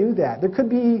they do that? There could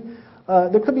be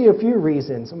a few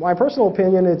reasons. My personal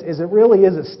opinion is it really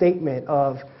is a statement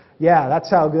of, yeah,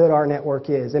 that's how good our network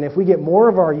is. And if we get more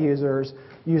of our users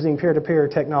using peer-to-peer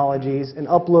technologies and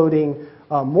uploading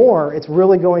more, it's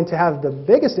really going to have the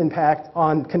biggest impact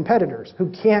on competitors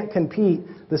who can't compete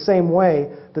the same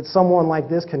way that someone like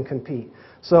this can compete.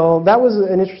 So that was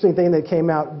an interesting thing that came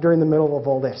out during the middle of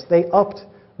all this. They upped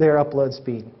their upload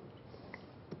speed.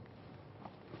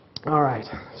 All right,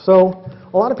 so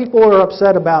a lot of people are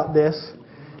upset about this,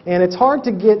 and it's hard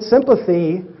to get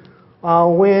sympathy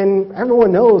when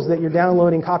everyone knows that you're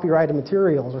downloading copyrighted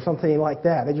materials or something like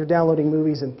that, that you're downloading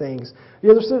movies and things. You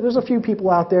know, there's a few people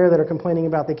out there that are complaining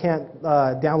about they can't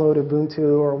download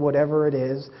Ubuntu or whatever it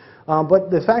is.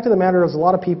 But the fact of the matter is a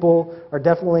lot of people are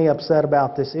definitely upset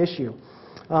about this issue.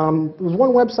 There's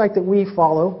one website that we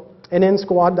follow,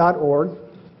 nnsquad.org,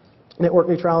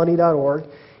 networkneutrality.org,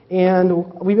 and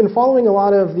we've been following a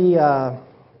lot of the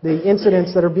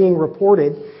incidents that are being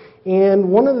reported. And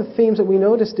one of the themes that we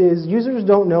noticed is users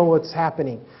don't know what's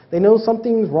happening. They know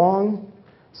something's wrong,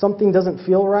 something doesn't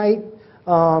feel right,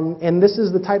 and this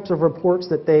is the types of reports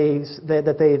that they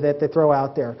throw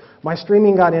out there. My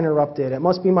streaming got interrupted. It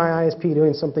must be my ISP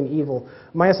doing something evil.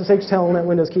 My SSH telnet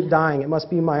windows keep dying. It must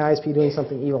be my ISP doing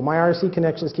something evil. My IRC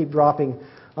connections keep dropping,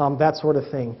 that sort of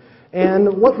thing.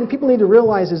 And what people need to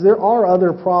realize is there are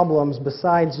other problems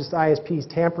besides just ISPs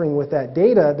tampering with that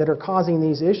data that are causing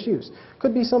these issues.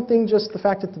 Could be something just the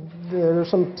fact that there's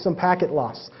some packet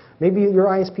loss. Maybe your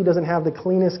ISP doesn't have the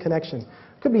cleanest connection.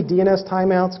 Could be DNS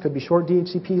timeouts, could be short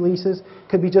DHCP leases,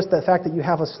 could be just the fact that you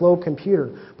have a slow computer.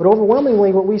 But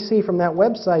overwhelmingly what we see from that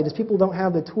website is people don't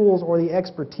have the tools or the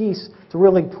expertise to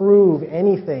really prove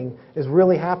anything is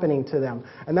really happening to them.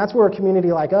 And that's where a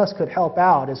community like us could help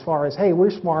out as far as, hey,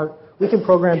 we're smart, we can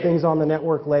program things on the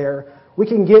network layer, we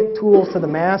can get tools to the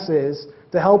masses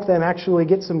to help them actually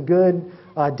get some good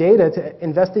data to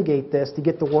investigate this, to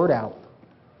get the word out.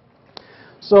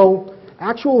 So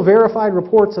actual verified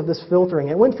reports of this filtering.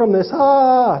 It went from this,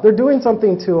 they're doing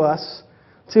something to us,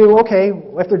 to, okay,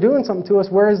 if they're doing something to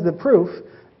us, where is the proof?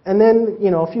 And then,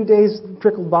 you know, a few days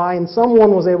trickled by and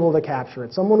someone was able to capture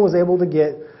it. Someone was able to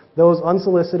get those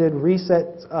unsolicited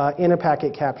resets in a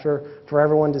packet capture for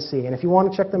everyone to see. And if you want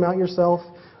to check them out yourself,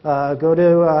 go to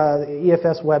the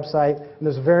EFS website, and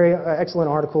there's a very excellent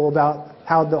article about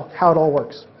how it all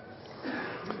works.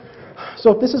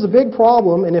 So if this is a big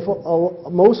problem, and if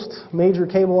most major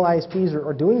cable ISPs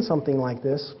are doing something like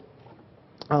this,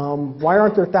 why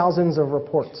aren't there thousands of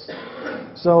reports?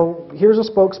 So here's a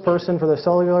spokesperson for the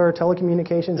Cellular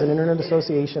Telecommunications and Internet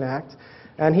Association Act,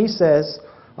 and he says,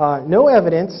 no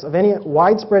evidence of any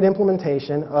widespread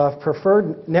implementation of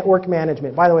preferred network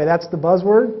management. By the way, that's the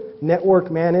buzzword, network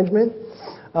management,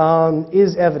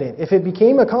 is evident. If it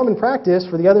became a common practice,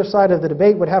 for the other side of the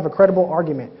debate would have a credible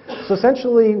argument. So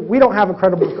essentially, we don't have a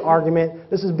credible argument.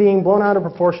 This is being blown out of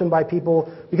proportion by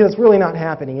people because it's really not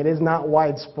happening. It is not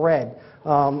widespread.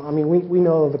 I mean, we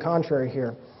know the contrary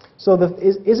here. So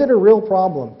is it a real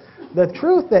problem? The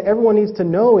truth that everyone needs to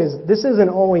know is this isn't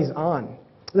always on.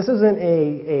 This isn't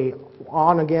a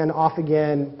on-again,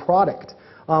 off-again product.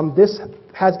 This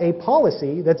has a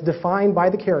policy that's defined by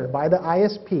the carrier, by the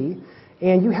ISP,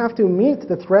 and you have to meet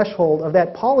the threshold of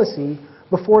that policy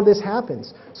before this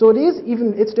happens. So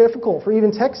it's difficult for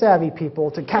even tech-savvy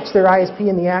people to catch their ISP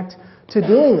in the act to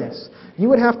doing this. You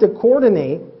would have to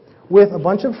coordinate with a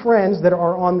bunch of friends that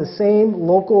are on the same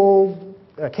local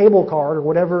cable card or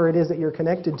whatever it is that you're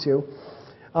connected to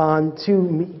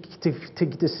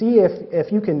see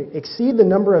if you can exceed the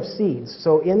number of seeds.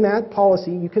 So in that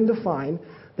policy, you can define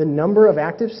the number of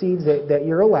active seeds that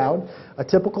you're allowed. A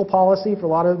typical policy for a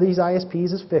lot of these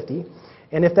ISPs is 50.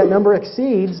 And if that number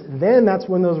exceeds, then that's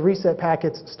when those reset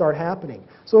packets start happening.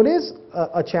 So it is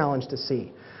a challenge to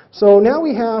see. So now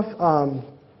we have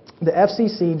the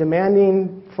FCC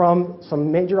demanding from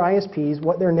some major ISPs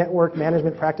what their network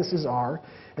management practices are.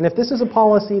 And if this is a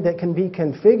policy that can be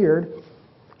configured,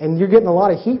 and you're getting a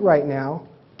lot of heat right now,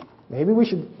 maybe we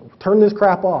should turn this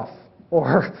crap off.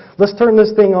 Or let's turn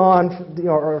this thing on,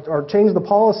 or change the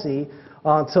policy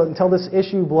until this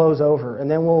issue blows over, and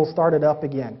then we'll start it up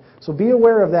again. So be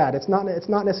aware of that. It's not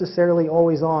necessarily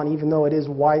always on, even though it is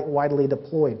widely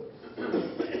deployed.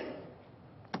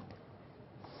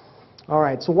 All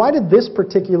right, so why did this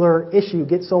particular issue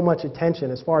get so much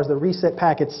attention as far as the reset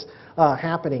packets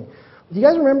happening? Do you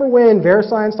guys remember when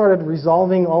VeriSign started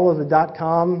resolving all of the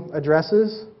 .com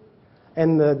addresses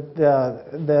and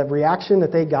the reaction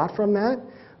that they got from that?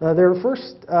 Their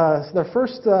first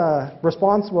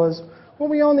response was, well,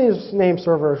 we own these name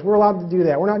servers. We're allowed to do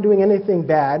that. We're not doing anything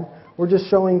bad. We're just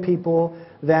showing people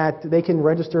that they can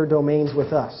register domains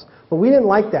with us. But we didn't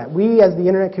like that. We, as the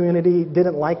internet community,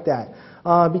 didn't like that.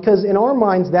 Because in our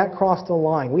minds, that crossed a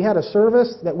line. We had a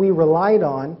service that we relied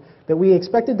on, that we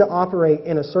expected to operate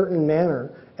in a certain manner,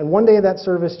 And one day that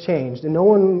service changed, and no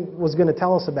one was going to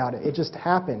tell us about it. It just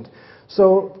happened.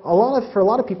 So for a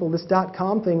lot of people, this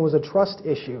 .com thing was a trust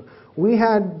issue. We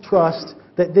had trust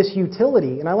that this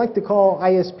utility, and I like to call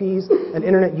ISPs an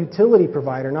internet utility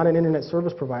provider, not an internet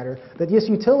service provider, that this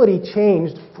utility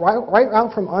changed right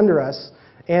out from under us,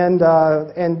 and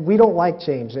we don't like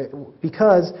change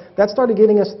because that started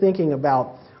getting us thinking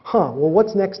about, well,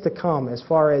 what's next to come as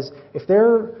far as if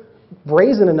they're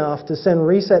brazen enough to send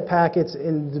reset packets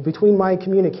in between my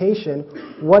communication,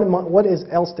 what is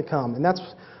else to come? And that's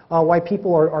why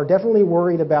people are definitely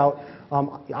worried about,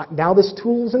 now this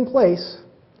tool's in place,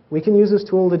 we can use this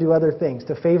tool to do other things,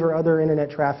 to favor other internet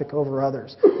traffic over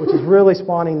others, which is really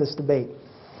spawning this debate.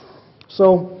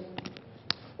 So,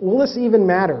 will this even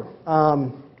matter?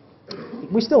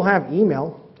 We still have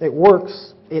email. It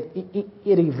works. It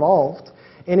evolved.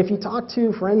 And if you talk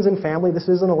to friends and family, this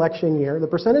is an election year, the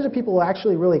percentage of people who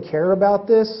actually really care about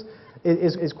this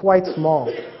is quite small.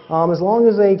 As long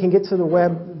as they can get to the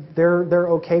web, they're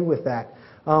okay with that.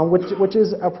 Which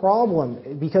is a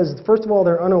problem because, first of all,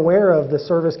 they're unaware of the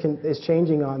service is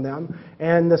changing on them,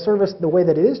 and the service, the way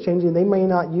that it is changing, they may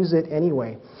not use it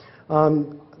anyway.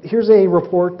 Here's a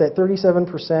report that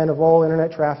 37% of all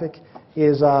internet traffic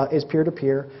is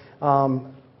peer-to-peer.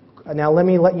 Now, let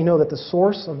me let you know that the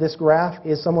source of this graph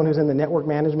is someone who's in the network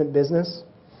management business.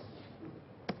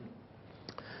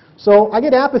 So I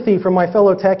get apathy from my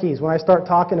fellow techies when I start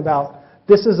talking about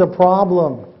this is a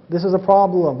problem. This is a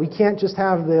problem. We can't just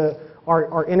have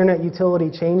our internet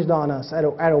utility changed on us at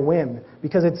a whim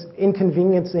because it's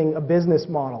inconveniencing a business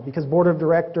model, because board of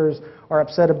directors are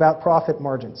upset about profit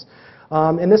margins.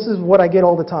 And this is what I get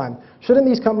all the time. Shouldn't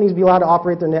these companies be allowed to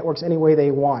operate their networks any way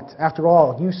they want? After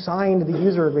all, you signed the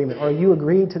user agreement, or you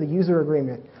agreed to the user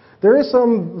agreement. There is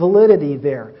some validity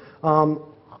there.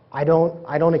 I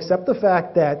don't accept the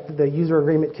fact that the user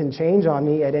agreement can change on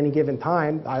me at any given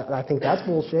time. I think that's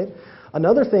bullshit.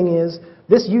 Another thing is,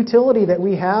 this utility that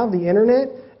we have, the internet,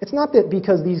 it's not that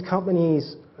because these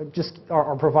companies just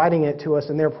are providing it to us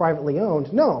and they're privately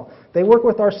owned. No, they work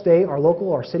with our state, our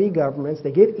local, our city governments.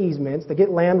 They get easements, they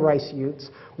get land rights use.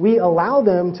 We allow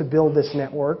them to build this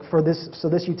network for this, so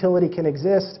this utility can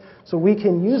exist, so we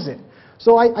can use it.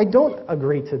 So I don't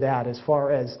agree to that as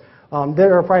far as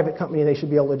they're a private company, they should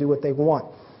be able to do what they want.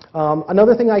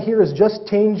 Another thing I hear is just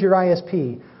change your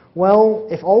ISP. Well,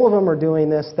 if all of them are doing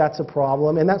this, that's a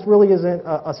problem, and that really isn't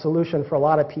a solution for a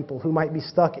lot of people who might be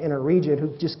stuck in a region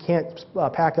who just can't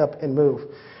pack up and move.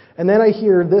 And then I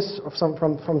hear this from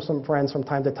some friends from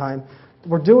time to time,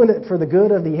 we're doing it for the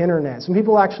good of the internet. Some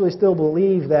people actually still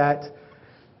believe that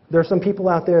there are some people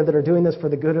out there that are doing this for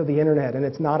the good of the internet, and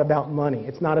it's not about money.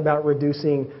 It's not about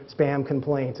reducing spam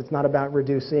complaints. It's not about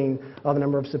reducing the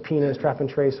number of subpoenas, trap and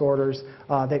trace orders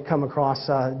that come across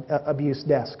abuse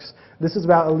desks. This is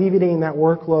about alleviating that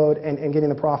workload and getting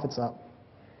the profits up.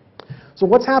 So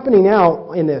what's happening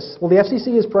now in this? Well, the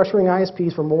FCC is pressuring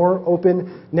ISPs for more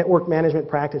open network management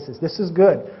practices. This is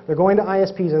good. They're going to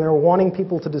ISPs and they're wanting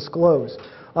people to disclose.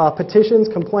 Petitions,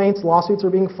 complaints, lawsuits are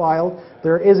being filed.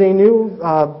 There is a new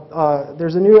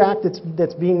there's a new act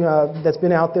that's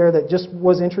been out there that just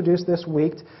was introduced this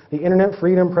week, the Internet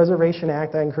Freedom Preservation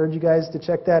Act. I encourage you guys to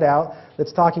check that out.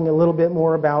 That's talking a little bit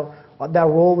more about that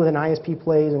role that an ISP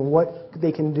plays and what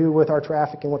they can do with our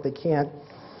traffic and what they can't.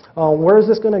 Where is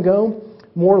this going to go?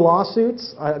 More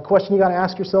lawsuits. A question you got to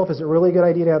ask yourself: is it really a good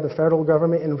idea to have the federal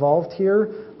government involved here?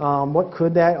 What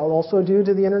could that also do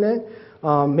to the internet?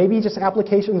 Maybe just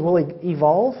applications will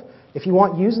evolve. If you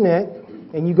want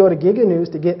Usenet and you go to Giga News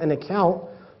to get an account,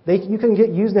 you can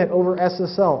get Usenet over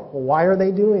SSL. Well, why are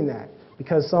they doing that?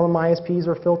 Because some ISPs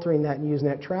are filtering that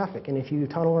Usenet traffic, and if you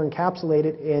tunnel or encapsulate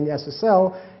it in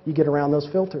SSL, you get around those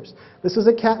filters. This is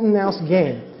a cat and mouse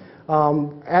game.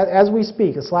 As we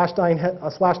speak, a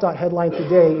Slashdot headline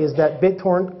today is that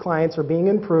BitTorrent clients are being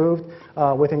improved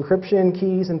with encryption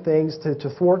keys and things to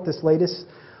thwart this latest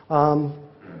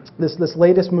this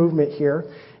latest movement here.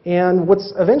 And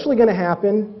what's eventually going to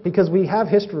happen, because we have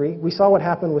history, we saw what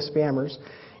happened with spammers,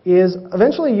 is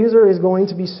eventually a user is going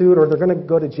to be sued or they're going to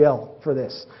go to jail for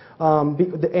this.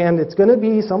 And it's going to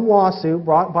be some lawsuit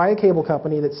brought by a cable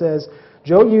company that says,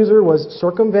 Joe User was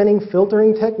circumventing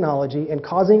filtering technology and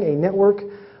causing a network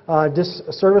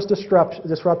service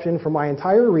disruption for my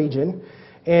entire region.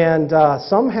 And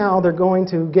somehow they're going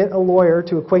to get a lawyer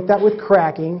to equate that with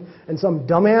cracking, and some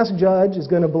dumbass judge is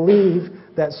going to believe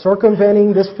that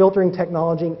circumventing this filtering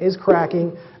technology is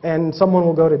cracking, and someone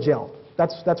will go to jail.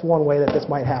 That's one way that this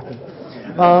might happen.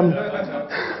 No,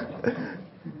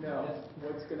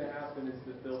 what's going to happen is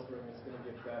the filtering is going to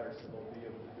get better, so they'll be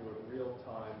able to do it real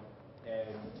time,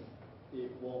 and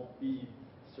it won't be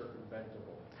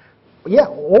circumventable. Yeah,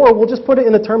 or we'll just put it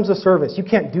in the terms of service. You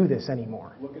can't do this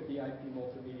anymore. Look at the IP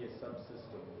multimedia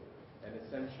subsystem, and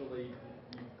essentially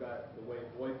you've got the way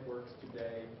VoIP works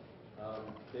today.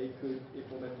 They could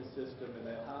implement the system, and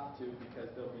they'll have to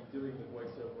because they'll be doing the voice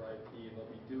over IP, and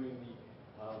they'll be doing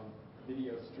the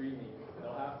video streaming.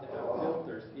 They'll have to have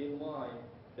filters in line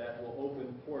that will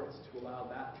open ports to allow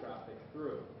that traffic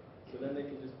through. So then they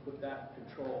can just put that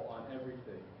control on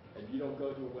everything. And you don't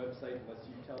go to a website unless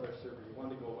you tell their server you want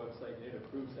to go to a website, and it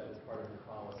approves that as part of your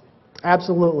policy.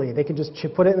 Absolutely. They can just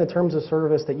put it in the terms of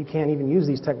service that you can't even use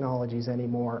these technologies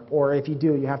anymore. Or if you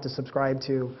do, you have to subscribe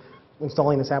to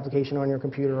installing this application on your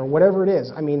computer or whatever it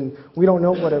is. I mean, we don't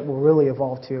know what it will really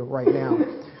evolve to right now.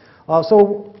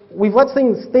 So we've let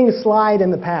things slide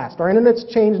in the past. Our internet's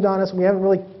changed on us. We haven't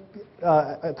really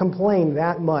complained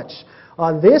that much.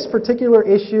 This particular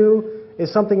issue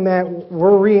is something that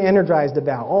we're re-energized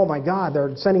about. Oh my God,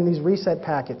 they're sending these reset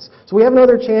packets. So we have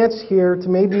another chance here to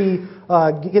maybe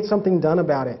get something done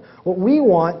about it. What we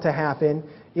want to happen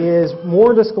is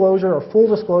more disclosure or full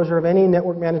disclosure of any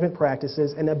network management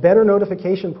practices and a better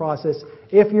notification process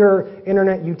if your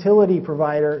internet utility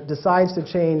provider decides to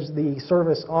change the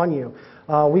service on you.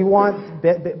 We want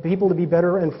people to be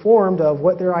better informed of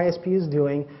what their ISP is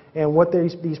doing and what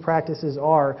these practices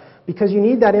are, because you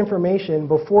need that information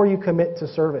before you commit to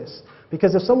service.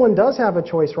 Because if someone does have a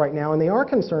choice right now and they are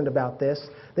concerned about this,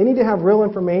 they need to have real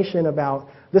information about,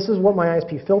 this is what my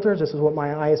ISP filters, this is what my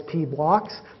ISP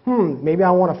blocks. Maybe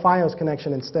I want a FiOS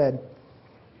connection instead.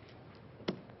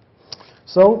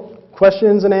 So,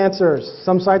 questions and answers.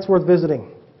 Some sites worth visiting.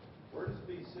 Where does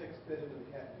V6 fit into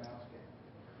the cat and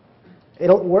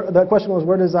mouse game? The question was,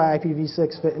 where does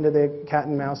IPv6 fit into the cat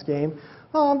and mouse game?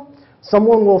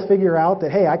 Someone will figure out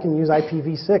that, hey, I can use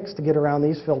IPv6 to get around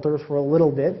these filters for a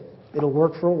little bit. It'll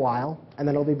work for a while, and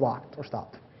then it'll be blocked or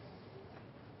stopped.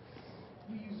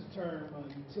 You use the term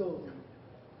utility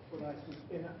for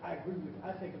ISPs, and I agree with you.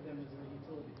 I think of them as a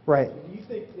utility. Right. Do you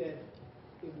think that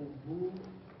it will move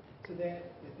to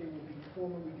that they will be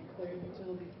formally declared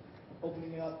utility,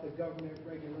 opening up the government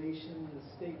regulation, the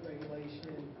state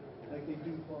regulation, like they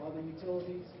do for other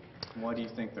utilities? Why do you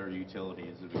think they're a utility?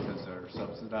 Is it because they're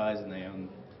subsidized and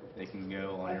they can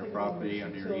go on your property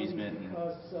under your easement?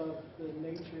 Because of the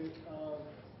nature of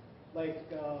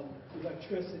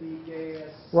electricity,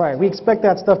 gas. Right. We expect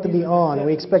that stuff to be on, and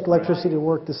we expect electricity to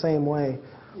work the same way.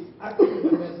 I think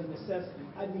of them as a necessity.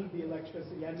 I need the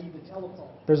electricity. I need the telephone.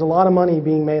 There's a lot of money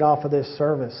being made off of this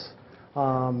service.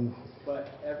 But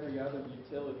every other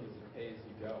utility is a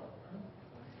pay-as-you-go.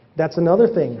 That's another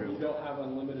thing. You don't have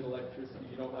unlimited electricity.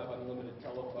 You don't have unlimited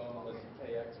telephone unless you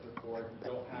pay extra for it.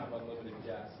 You don't have unlimited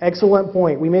gas. Excellent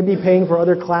point. We may be paying for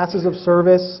other classes of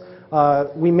service.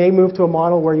 We may move to a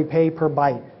model where you pay per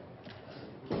byte.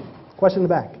 Question in the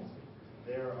back.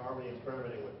 Are we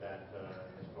experimenting with that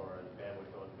as far as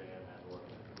bandwidth on band and work?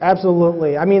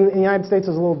 Absolutely. I mean, the United States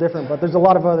is a little different, but there's a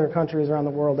lot of other countries around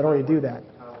the world that already do that.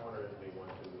 I don't wonder if they want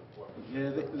to work.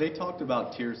 Yeah, they talked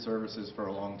about tiered services for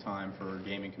a long time for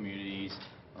gaming communities.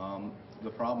 The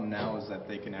problem now is that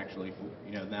they can actually,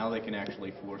 now they can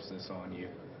actually force this on you.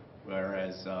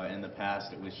 Whereas in the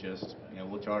past it was just,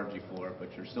 we'll charge you for it, but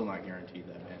you're still not guaranteed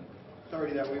that bandwidth. It's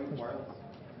already that way with wireless.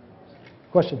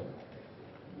 Question.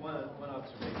 One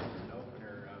observation as an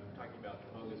opener, talking about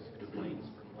bogus complaints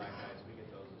from black guys, we get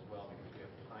those as well because we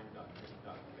have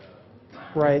time.gov.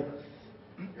 Right.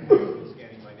 You're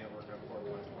scanning my network on port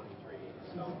 123,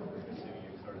 so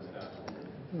you sort of stuff.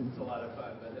 It's a lot of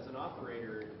fun, but as an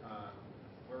operator,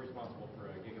 we're responsible for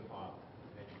a gigapop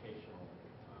educational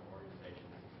organization,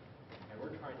 and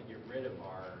we're trying to get rid of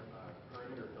our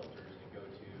perimeter filters and go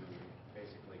to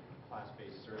basically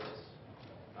class-based service.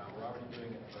 We're already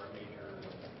doing it for our major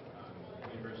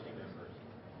university members.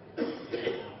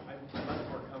 I'm much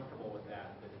more comfortable with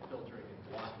that than filtering and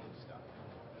blocking stuff.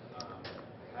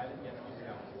 I haven't yet figured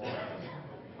out why we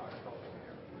talk about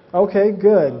there. Okay,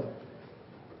 good.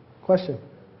 Question.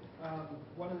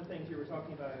 One of the things you were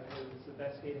talking about was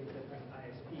investigating different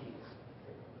ISPs.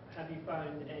 Have you found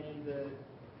any that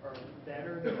are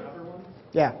better than other ones?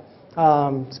 Yeah.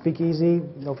 Speakeasy,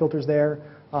 no filters there.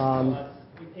 You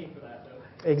pay for that,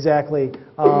 though. Exactly.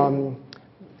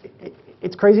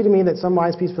 It's crazy to me that some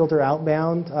ISPs filter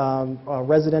outbound.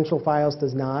 Residential FiOS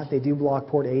does not. They do block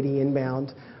port 80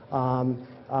 inbound.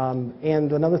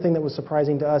 And another thing that was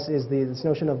surprising to us is this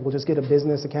notion of we'll just get a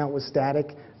business account with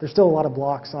static. There's still a lot of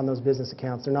blocks on those business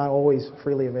accounts. They're not always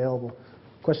freely available.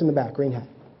 Question in the back, green hat.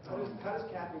 How does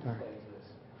capping play into this?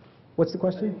 What's the I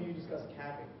question? think you discussed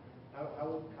capping. How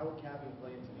would capping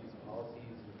play into these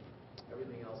policies and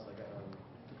everything else,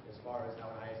 as far as how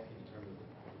an ISP determines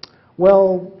it?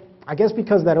 Well, I guess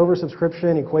because that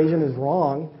oversubscription equation is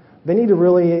wrong, they need to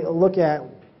really look at,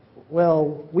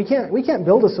 well, we can't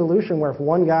build a solution where if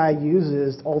one guy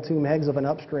uses all 2 megs of an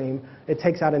upstream, it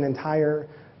takes out an entire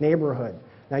neighborhood.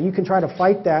 Now you can try to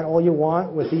fight that all you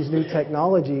want with these new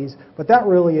technologies, but that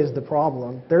really is the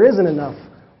problem. There isn't enough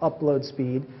upload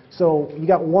speed, so you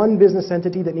got one business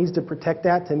entity that needs to protect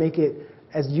that to make it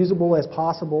as usable as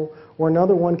possible, or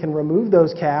another one can remove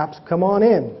those caps. Come on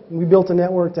in. We built a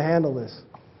network to handle this.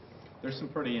 There's some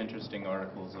pretty interesting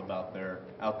articles out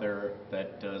there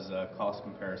that does a cost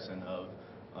comparison of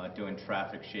doing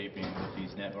traffic shaping with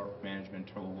these network management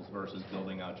tools versus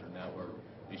building out your network.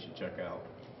 You should check out.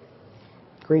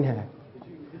 Green hat.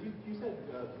 You said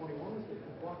 21 was the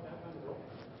block that kind of goal?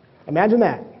 Imagine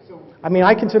that. I mean,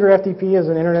 I consider FTP as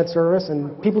an internet service,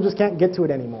 and people just can't get to it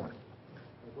anymore.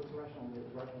 What's the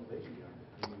rationalization behind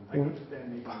it? I understand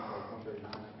maybe like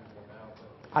 139,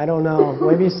 I don't know.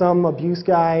 Maybe some abuse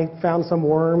guy found some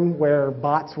worm where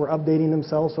bots were updating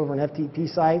themselves over an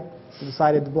FTP site and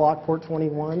decided to block port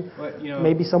 21. But, you know,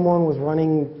 maybe someone was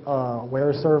running a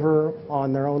where server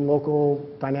on their own local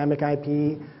dynamic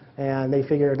IP, and they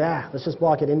figured, let's just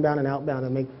block it inbound and outbound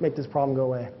and make this problem go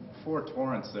away. Before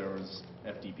torrents, there was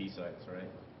FTP sites, right?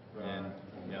 And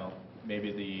you know,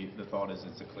 maybe the thought is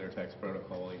it's a clear text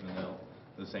protocol, even though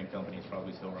the same companies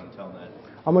probably still run Telnet.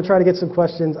 I'm going to try to get some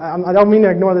questions. I don't mean to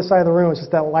ignore this side of the room. It's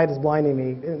just that light is blinding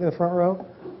me. In the front row?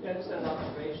 Yeah, just an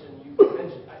observation. You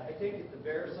mentioned, I think it's the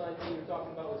VeriSign thing you're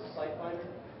talking about was SiteFinder,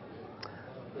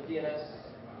 the DNS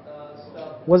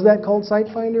stuff. Was that called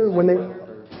SiteFinder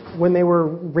when they were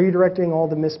redirecting all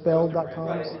the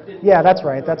misspelled.coms? Right. Yeah, that's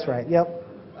right. That's right. Yep.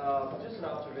 Just an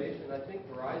observation. I think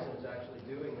Verizon is actually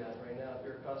doing that right now. If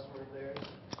you're a customer there,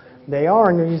 They are,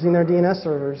 and they're using their DNS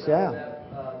servers. Yeah.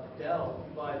 Dell,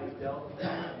 you buy the Dell.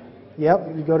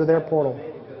 Yep. You go to their portal.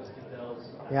 It goes to Dell's.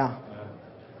 Yeah.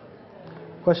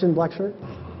 Question, black shirt? I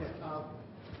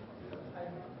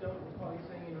don't recall you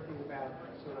saying anything about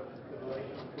sort of the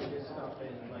relation between this stuff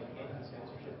and like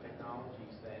anti-censorship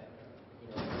technologies that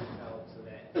developed so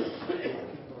that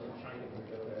people in China can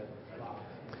go to block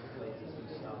places and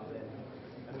stuff. And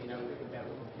I mean, I would think that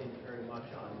would depend very much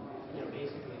on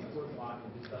basically blocking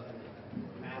this doesn't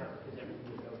matter because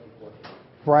everything would go through portion.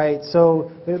 Right.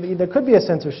 So there could be a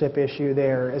censorship issue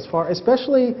there,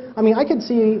 especially. I mean, I could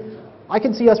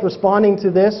see us responding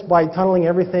to this by tunneling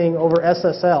everything over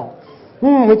SSL.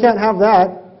 We can't have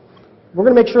that. We're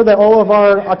going to make sure that all of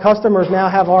our customers now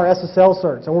have our SSL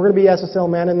certs, and we're going to be SSL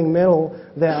man in the middle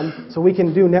them, so we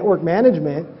can do network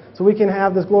management, so we can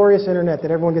have this glorious internet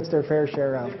that everyone gets their fair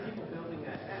share of.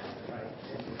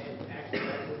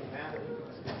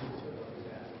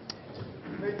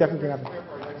 Definitely happen.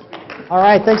 All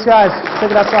right, thanks guys.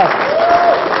 Take it outside.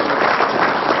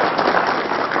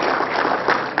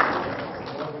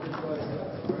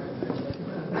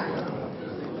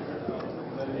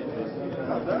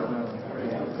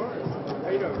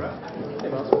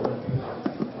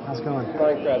 How's it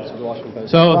going?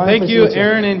 So thank you,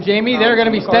 Aaron and Jamie. They're going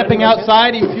to be stepping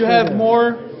outside. If you have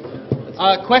more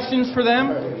questions for them,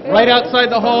 right outside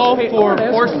the hall for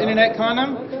Forced Internet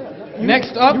Condom.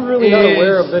 Next up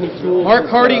is Mark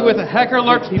Hardy with a Hacker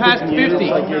Alerts Past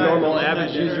 50. Like your normal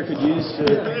average user could use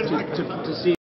to see